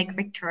in Lake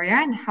Victoria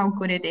and how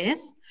good it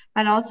is,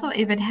 but also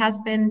if it has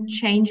been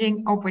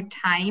changing over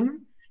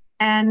time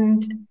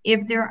and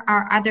if there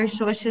are other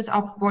sources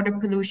of water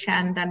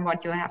pollution than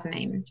what you have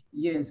named.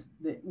 Yes,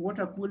 the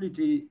water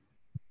quality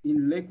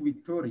in Lake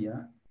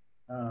Victoria,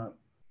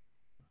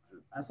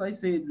 as I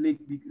said,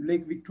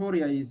 Lake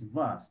Victoria is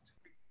vast.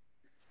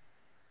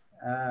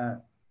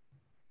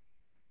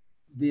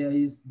 There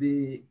is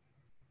the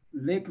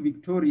Lake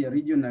Victoria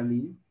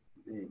regionally,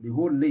 the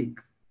whole lake,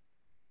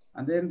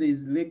 And then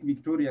there's Lake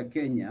Victoria,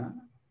 Kenya,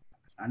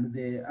 and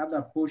the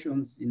other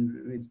portions in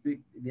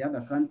respect the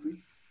other countries,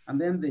 and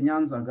then the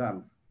Nyanza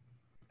Gulf.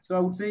 So I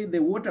would say the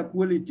water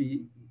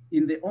quality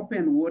in the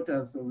open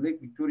waters of Lake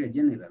Victoria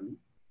generally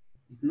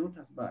is not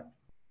as bad.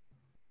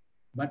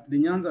 But the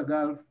Nyanza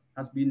Gulf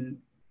has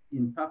been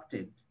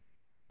impacted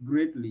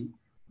greatly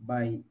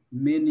by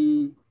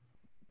many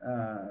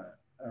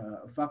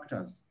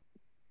factors,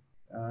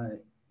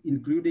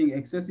 including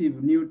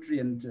excessive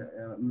nutrient,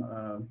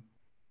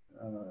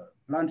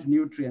 plant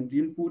nutrient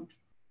input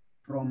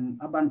from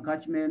urban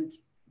catchment,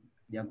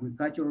 the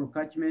agricultural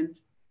catchment.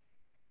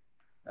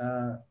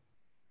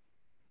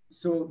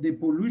 So the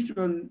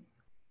pollution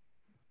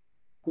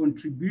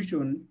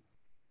contribution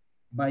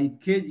by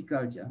cage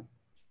culture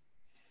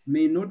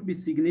may not be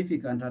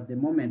significant at the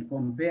moment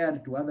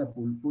compared to other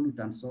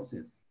pollutant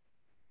sources,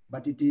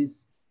 but it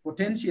is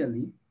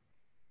potentially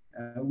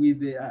with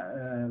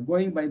the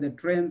going by the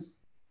trends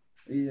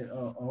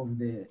of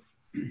the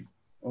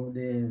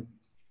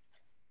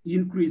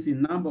increase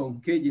in number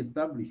of cage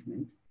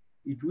establishment,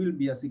 it will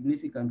be a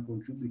significant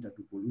contributor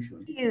to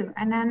pollution. Thank you.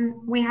 And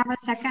then we have a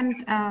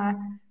second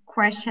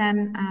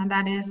question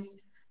that is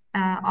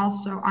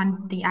also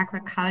on the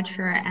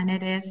aquaculture, and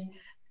it is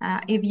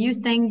if you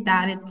think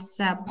that it's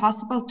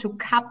possible to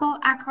couple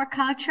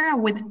aquaculture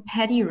with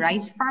paddy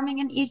rice farming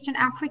in Eastern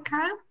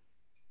Africa,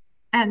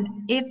 and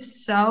if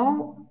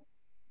so,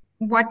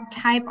 what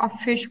type of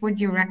fish would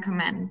you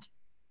recommend?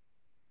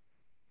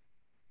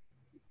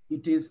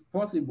 It is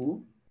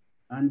possible,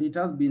 and it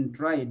has been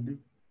tried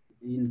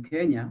in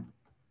Kenya.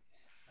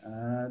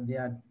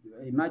 There are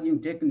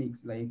emerging techniques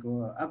like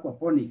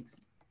aquaponics,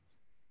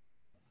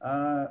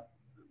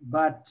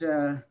 but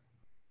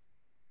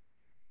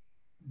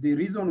the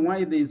reason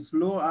why there is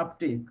slow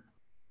uptake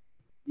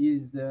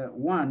is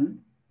one,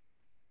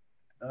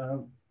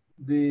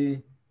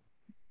 the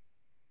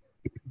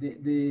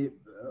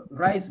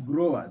rice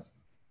growers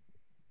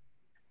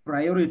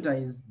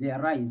prioritize their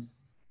rice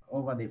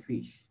over the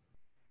fish,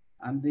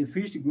 and the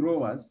fish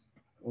growers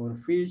or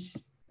fish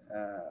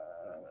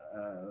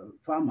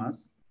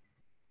farmers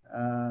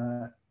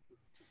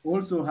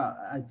also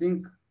I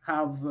think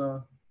have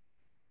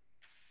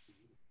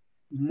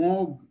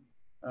more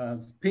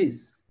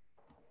space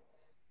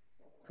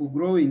for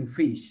growing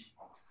fish.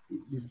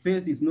 The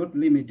space is not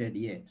limited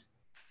yet.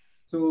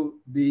 So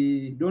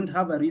they don't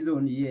have a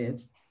reason yet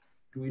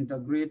to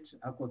integrate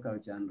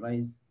aquaculture and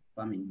rice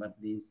farming, but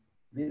there's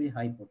very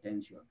high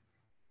potential.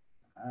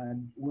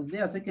 Was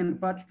there a second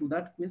part to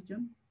that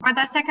question? Well,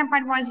 the second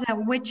part was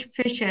which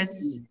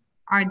fishes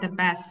are the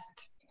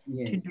best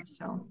to do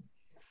so?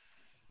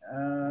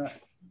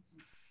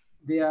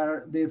 They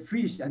are the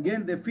fish,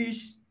 again, the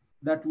fish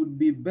that would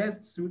be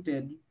best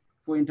suited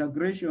for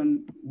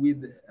integration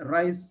with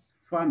rice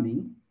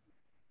farming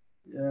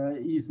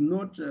is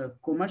not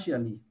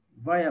commercially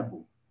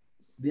viable.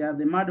 They are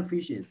the mud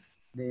fishes,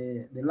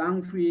 the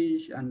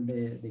lungfish and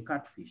the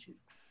catfishes.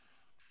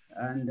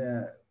 And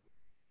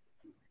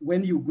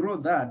when you grow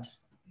that,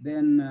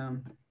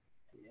 then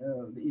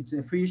it's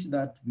a fish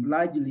that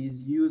largely is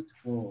used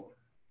for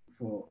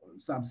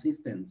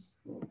subsistence,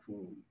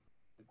 for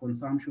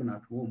consumption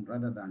at home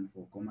rather than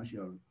for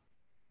commercial,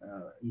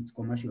 its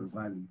commercial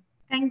value.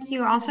 Thank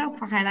you also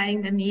for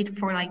highlighting the need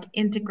for like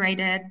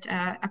integrated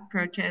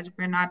approaches.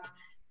 We're not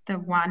the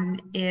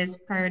one is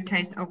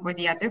prioritized over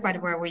the other,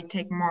 but where we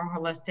take more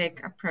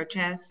holistic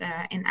approaches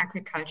in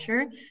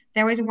agriculture.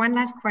 There is one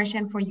last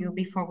question for you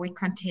before we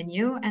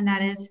continue, and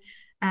that is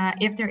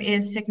if there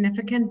is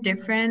significant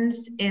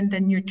difference in the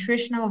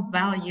nutritional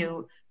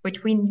value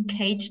between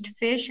caged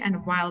fish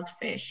and wild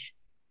fish.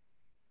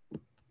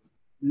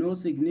 No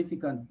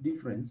significant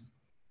difference.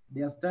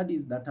 There are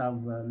studies that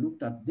have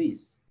looked at this,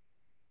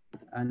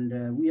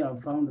 and we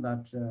have found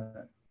that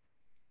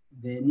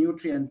the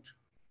nutrient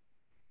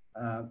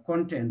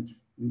content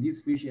in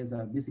these fishes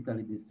are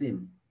basically the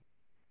same.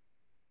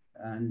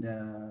 And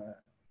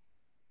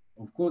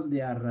of course,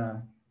 there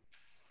are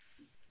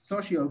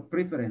social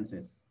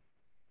preferences.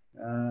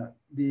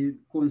 The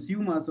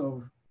consumers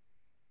of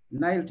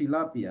Nile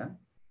tilapia,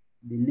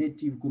 the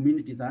native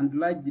communities, and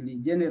largely,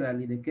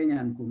 generally, the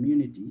Kenyan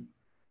community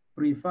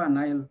prefer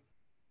Nile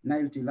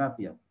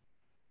tilapia.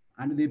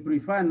 And they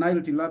prefer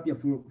Nile tilapia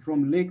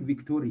from Lake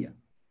Victoria.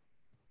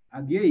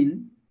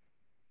 Again,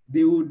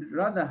 they would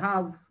rather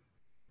have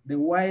the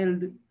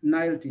wild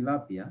Nile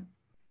tilapia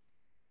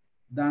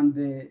than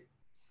the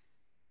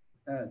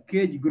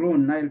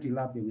cage-grown Nile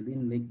tilapia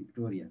within Lake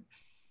Victoria,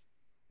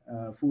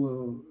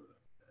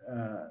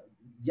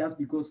 just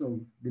because of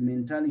the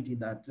mentality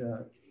that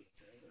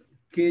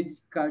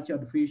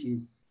cage-cultured fish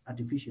is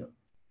artificial.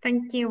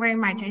 Thank you very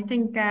much. I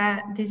think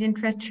this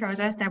interest shows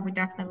us that we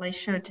definitely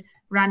should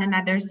run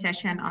another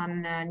session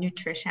on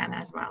nutrition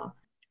as well.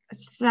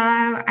 So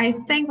I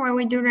think what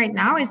we do right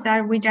now is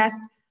that we just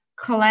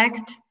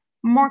collect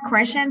more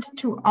questions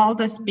to all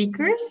the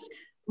speakers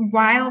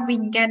while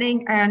we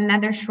getting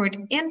another short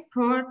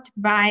input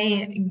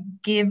by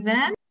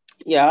Given.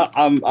 Yeah,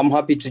 I'm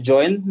happy to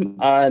join,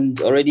 and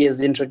already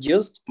as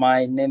introduced,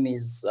 my name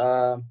is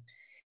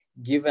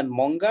given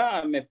Moonga.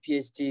 I'm a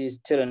PhD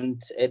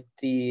student at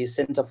the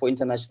Center for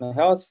International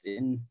Health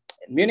in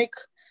Munich,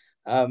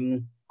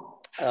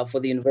 for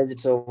the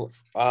University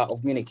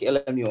of Munich,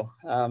 LMU.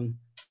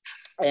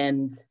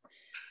 And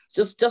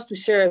just to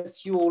share a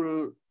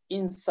few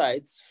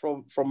insights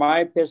from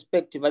my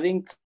perspective, I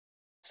think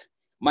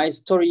my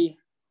story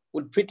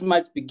would pretty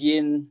much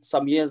begin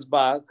some years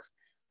back,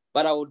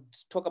 but I would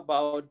talk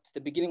about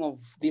the beginning of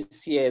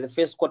this year, the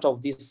first quarter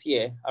of this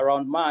year,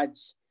 around March.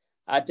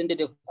 I attended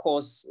a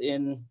course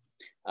in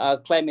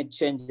climate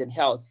change and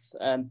health,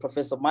 and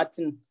Professor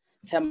Martin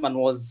Herman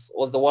was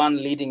the one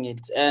leading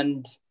it.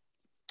 And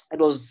it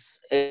was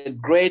a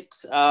great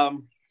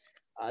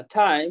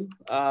time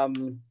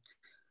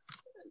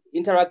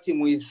interacting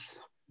with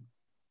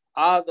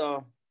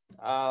other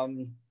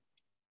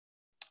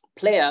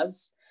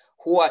players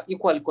who are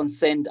equally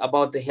concerned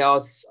about the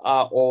health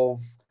of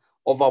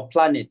our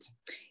planet.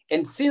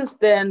 And since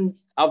then,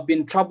 I've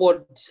been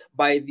troubled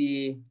by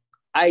the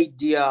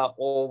idea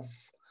of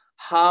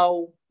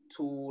how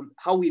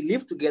we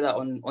live together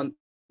on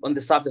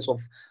the surface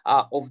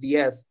of the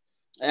earth.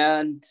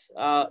 And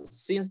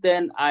since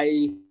then,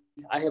 I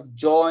have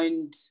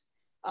joined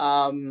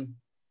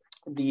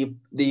the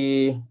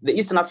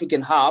Eastern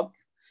African Hub,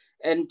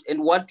 and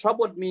what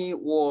troubled me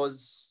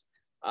was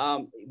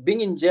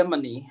being in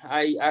Germany.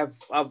 I've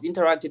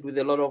interacted with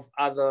a lot of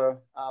other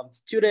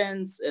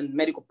students and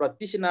medical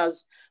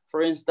practitioners.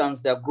 For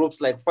instance, there are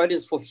groups like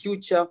Fridays for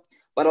Future,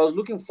 but I was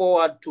looking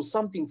forward to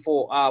something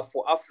for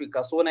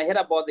Africa. So when I heard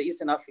about the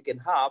Eastern African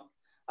Hub,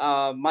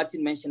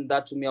 Martin mentioned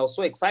that to me. I was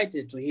so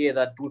excited to hear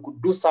that we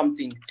could do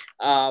something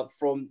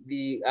from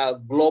the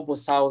global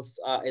south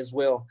as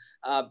well,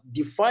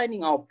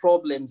 defining our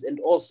problems and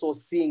also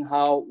seeing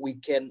how we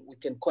can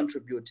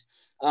contribute.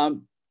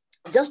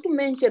 Just to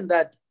mention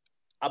that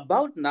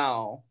about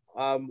now,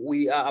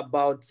 we are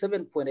about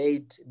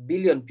 7.8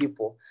 billion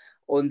people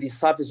on the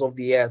surface of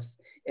the earth.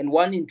 And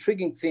one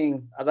intriguing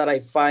thing that I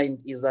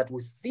find is that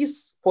with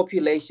this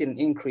population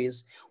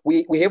increase,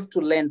 we have to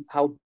learn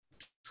how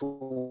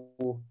to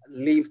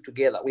live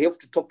together. We have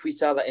to talk to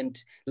each other and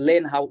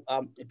learn how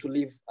to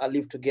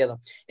live together.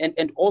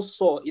 And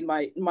also in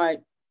my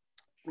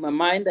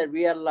mind, I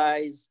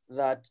realized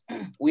that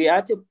we are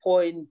at a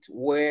point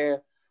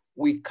where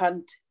we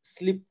can't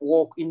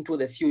sleepwalk into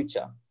the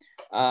future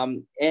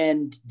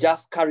and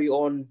just carry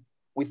on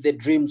with the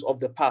dreams of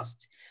the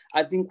past.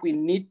 I think we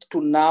need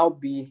to now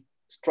be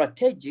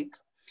strategic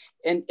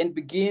and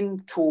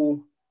begin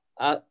to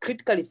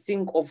critically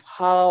think of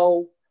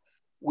how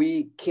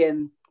we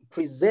can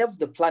preserve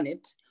the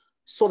planet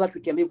so that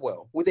we can live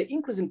well. With the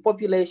increase in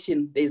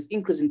population, there's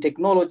increase in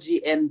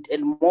technology and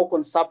more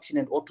consumption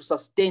and or to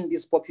sustain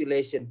this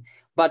population,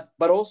 but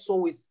also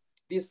with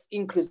this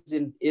increase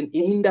in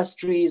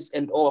industries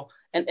and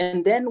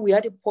then we are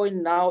at a point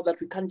now that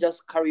we can't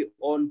just carry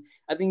on.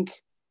 I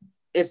think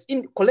as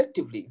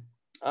collectively,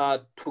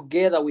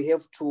 together we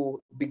have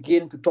to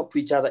begin to talk to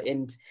each other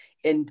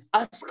and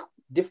ask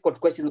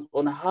difficult questions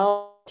on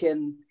how we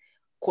can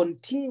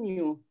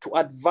continue to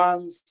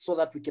advance so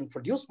that we can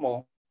produce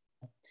more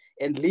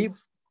and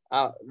live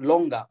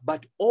longer,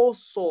 but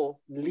also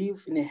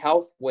live in a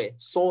healthy way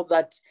so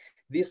that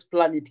this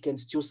planet can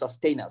still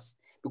sustain us.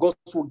 Because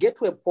we'll get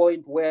to a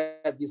point where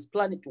this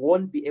planet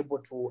won't be able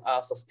to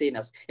sustain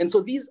us. And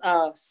so these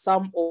are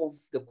some of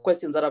the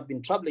questions that have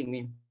been troubling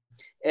me.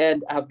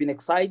 And I have been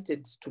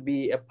excited to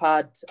be a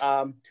part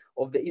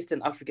of the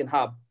Eastern African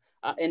Hub.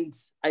 And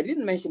I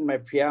didn't mention my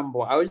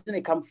preamble. I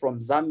originally come from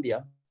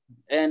Zambia.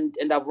 And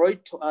I've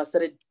already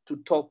started to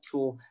talk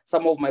to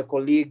some of my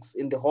colleagues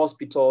in the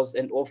hospitals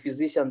and or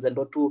physicians and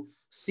or to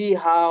see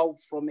how,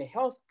 from a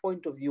health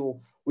point of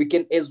view, we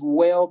can as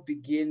well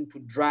begin to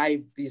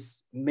drive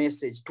this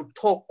message, to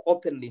talk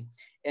openly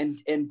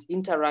and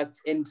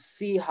interact and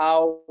see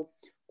how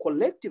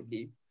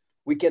collectively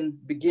we can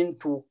begin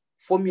to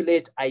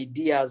formulate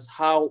ideas,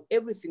 how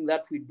everything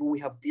that we do, we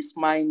have this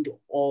mind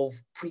of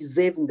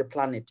preserving the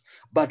planet,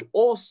 but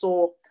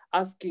also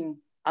asking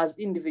as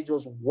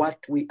individuals what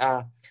we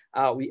are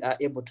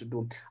able to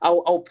do.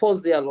 I'll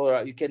pause there,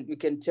 Laura. You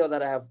can tell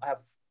that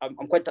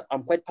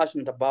I'm quite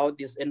passionate about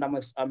this, and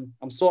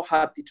I'm so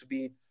happy to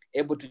be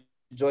able to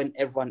join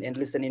everyone and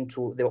listening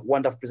to the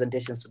wonderful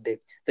presentations today.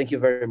 Thank you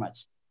very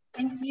much.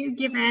 Thank you,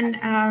 Given,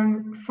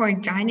 for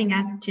joining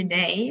us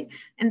today.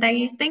 And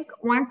I think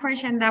one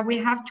question that we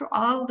have to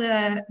all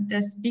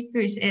the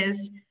speakers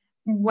is,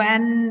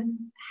 when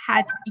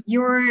had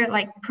your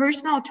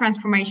personal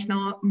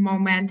transformational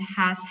moment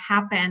has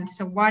happened?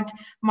 So what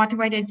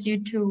motivated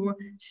you to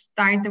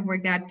start the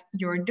work that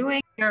you're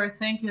doing? Sure.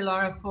 Thank you,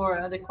 Laura,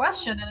 for the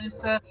question. And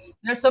it's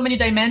there's so many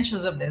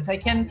dimensions of this. I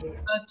can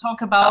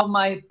talk about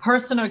my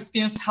personal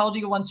experience. How do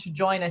you want to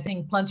join? I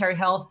think Planetary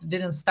Health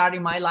didn't start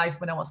in my life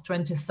when I was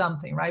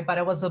 20-something, right? But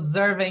I was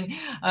observing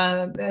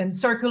and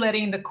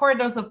circulating the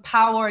corridors of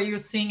power. You're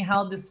seeing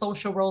how the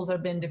social roles are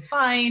being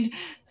defined.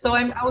 So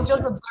I was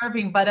just observing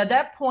serving, but at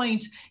that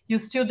point, you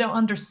still don't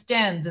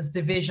understand these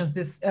divisions,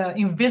 these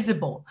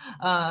invisible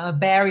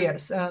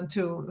barriers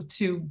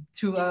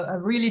to a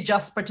really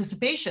just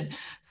participation.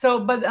 So,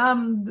 but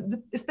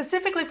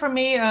specifically for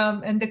me,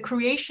 and the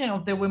creation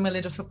of the Women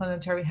Leaders for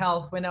Planetary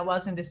Health, when I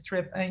was in this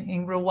trip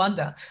in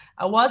Rwanda,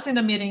 I was in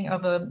a meeting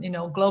of a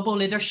global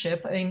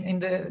leadership in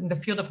the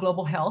field of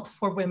global health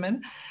for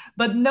women,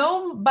 but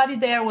nobody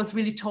there was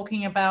really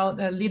talking about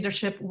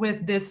leadership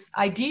with this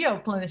idea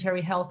of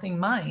planetary health in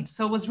mind.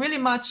 So it was really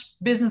much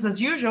business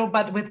as usual,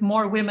 but with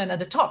more women at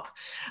the top.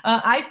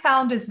 I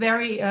found this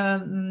very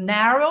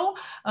narrow,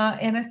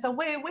 and I thought,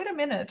 wait a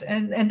minute.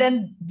 And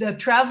then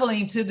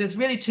traveling to this,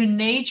 really to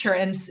nature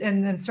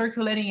and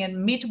circulating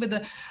and meet with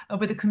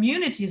the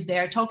communities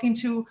there, talking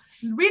to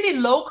really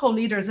local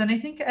leaders. And I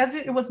think, as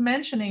it was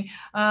mentioning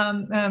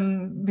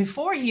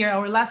before here,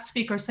 our last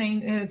speaker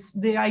saying it's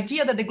the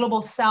idea that the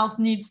Global South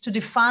needs to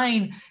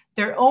define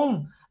their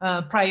own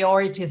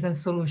priorities and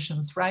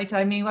solutions, right?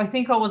 I mean, I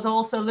think I was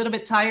also a little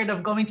bit tired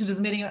of going to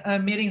these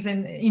meetings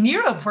in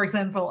Europe, for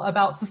example,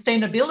 about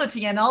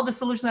sustainability and all the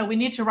solutions that we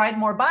need to ride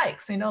more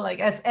bikes,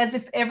 like as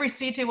if every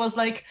city was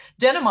like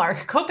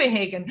Denmark,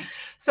 Copenhagen.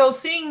 So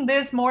seeing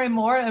this more and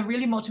more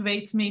really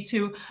motivates me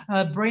to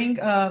bring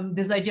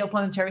this idea of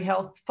planetary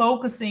health,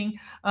 focusing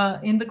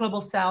in the Global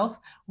South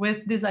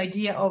with this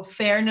idea of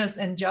fairness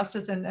and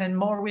justice and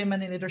more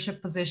women in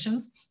leadership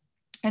positions.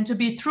 And to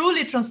be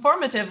truly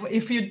transformative,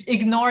 if you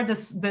ignore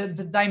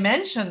the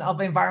dimension of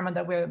the environment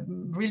that we're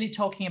really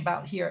talking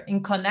about here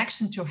in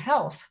connection to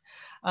health,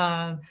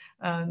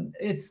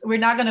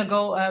 we're not going to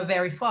go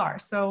very far.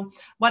 So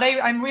what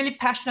I'm really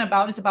passionate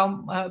about is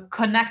about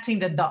connecting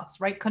the dots,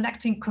 right?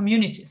 Connecting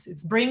communities.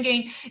 It's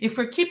bringing, if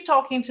we keep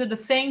talking to the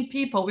same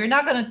people, we're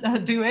not going to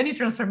do any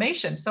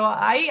transformation. So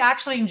I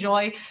actually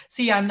enjoy,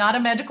 I'm not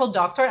a medical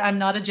doctor, I'm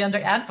not a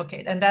gender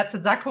advocate. And that's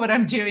exactly what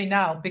I'm doing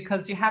now,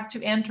 because you have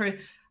to enter,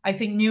 I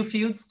think, new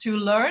fields to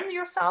learn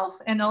yourself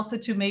and also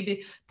to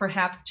maybe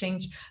perhaps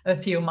change a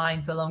few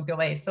minds along the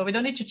way. So we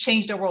don't need to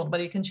change the world,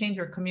 but you can change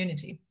your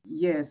community.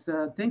 Yes,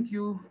 thank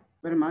you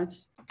very much.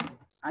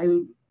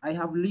 I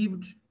have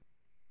lived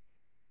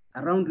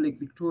around Lake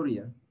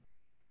Victoria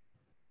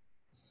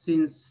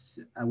since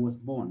I was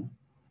born,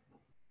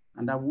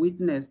 and I've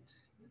witnessed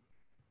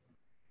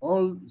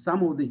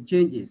some of the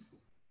changes,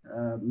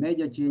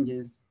 major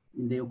changes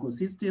in the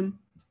ecosystem,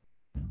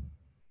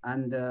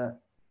 and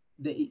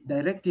the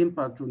direct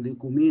impact on the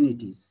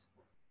communities.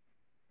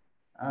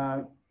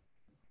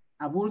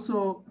 I've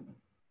also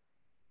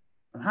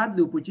had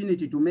the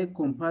opportunity to make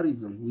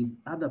comparison with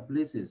other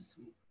places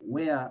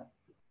where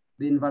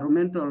the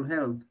environmental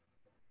health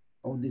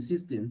of the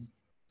systems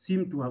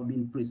seem to have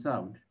been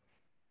preserved.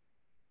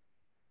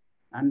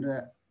 And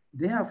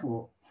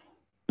therefore,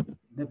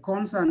 the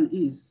concern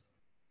is,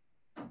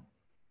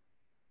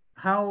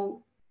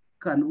 how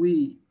can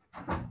we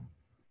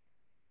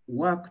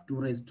work to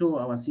restore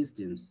our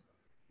systems?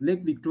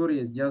 Lake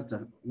Victoria is just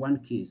one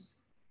case.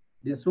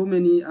 There are so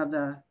many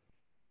other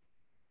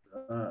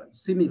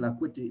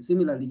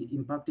similarly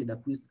impacted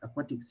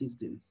aquatic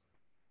systems,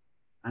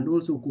 and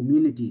also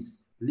communities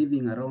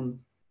living around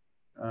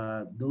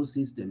those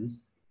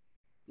systems,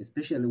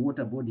 especially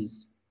water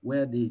bodies,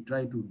 where they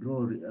try to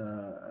draw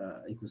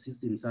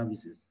ecosystem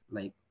services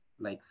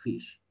like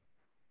fish.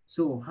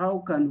 So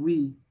how can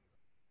we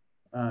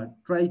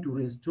try to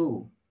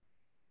restore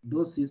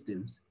those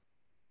systems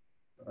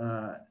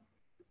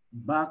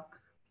back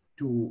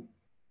to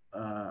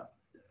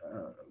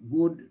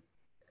good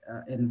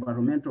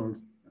environmental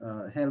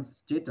health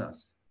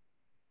status?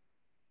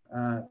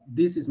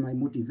 This is my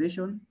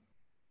motivation,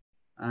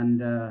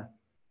 and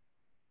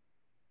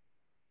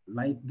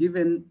like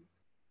Given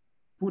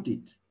put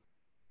it,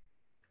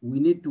 we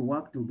need to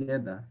work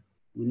together.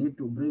 We need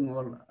to bring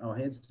all our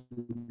heads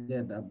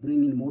together,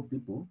 bring in more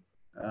people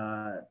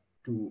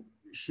to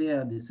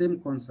share the same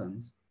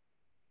concerns.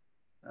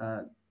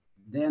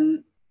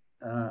 Then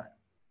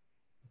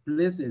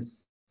places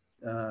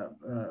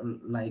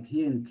like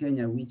here in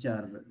Kenya, which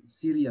are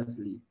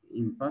seriously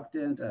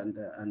impacted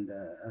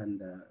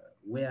and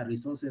where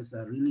resources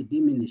are really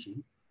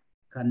diminishing,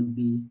 can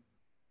be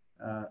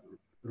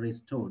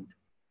restored.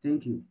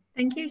 Thank you.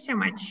 Thank you so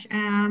much.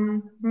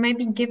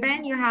 Maybe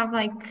Given, you have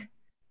like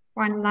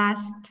one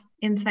last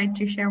insight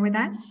to share with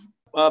us?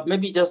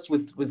 Maybe just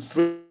with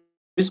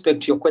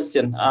respect to your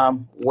question,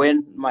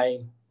 when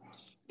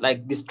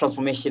this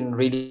transformation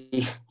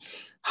really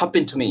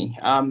happened to me,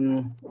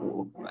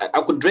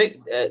 I could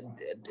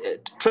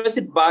trace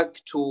it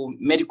back to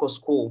medical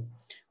school,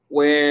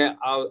 where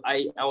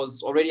I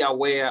was already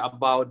aware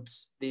about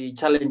the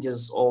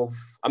challenges of,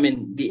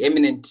 the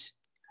imminent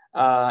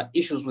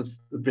issues with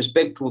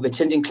respect to the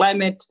changing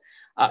climate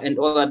and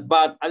all that.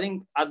 But I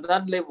think at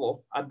that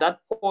level, at that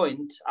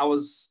point, I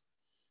was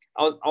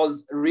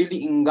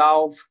really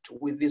engulfed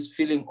with this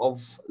feeling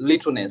of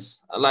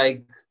littleness.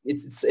 Like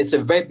it's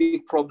a very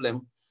big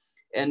problem,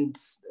 and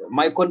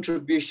my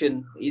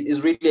contribution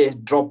is really a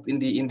drop in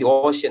the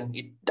ocean.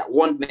 It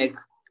won't make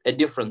a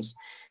difference.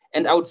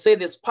 And I would say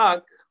the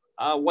spark,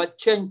 what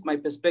changed my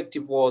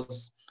perspective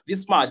was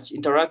this much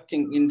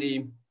interacting in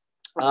the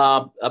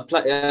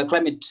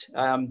climate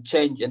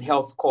change and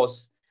health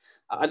course,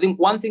 I think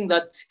one thing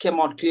that came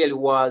out clearly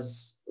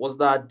was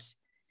that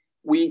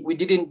we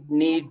didn't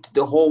need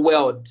the whole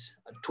world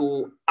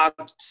to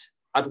act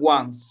at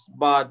once,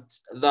 but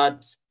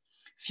that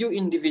few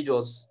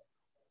individuals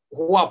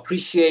who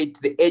appreciate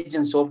the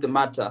agency of the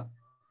matter,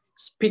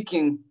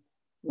 speaking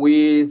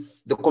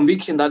with the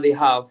conviction that they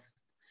have,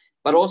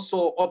 but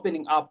also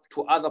opening up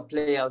to other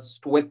players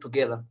to work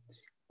together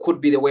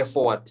could be the way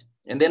forward.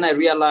 And then I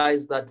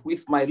realized that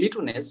with my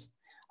littleness,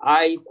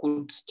 I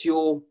could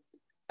still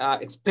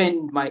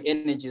expend my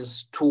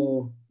energies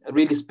to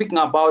really speaking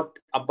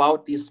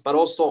about this, but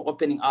also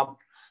opening up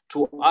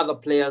to other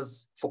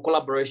players for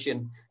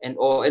collaboration and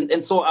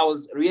so I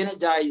was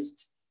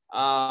re-energized,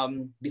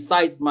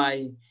 besides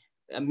my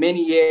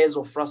many years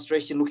of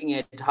frustration, looking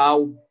at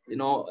how,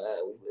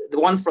 the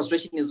one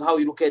frustration is how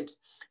you look at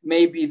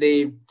maybe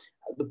the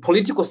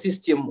political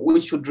system,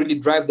 which should really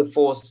drive the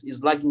force,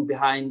 is lagging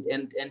behind,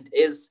 and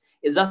is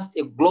just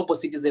a global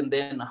citizen,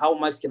 then how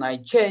much can I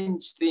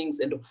change things?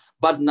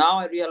 But now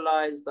I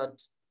realize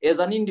that as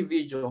an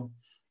individual,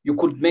 you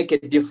could make a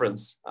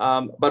difference,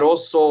 but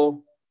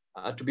also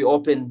to be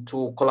open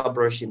to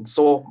collaboration.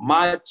 So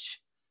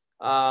much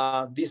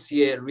this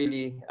year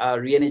really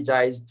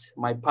re-energized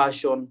my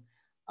passion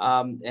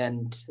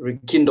and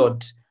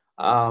rekindled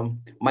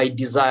my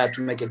desire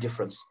to make a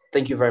difference.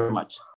 Thank you very much.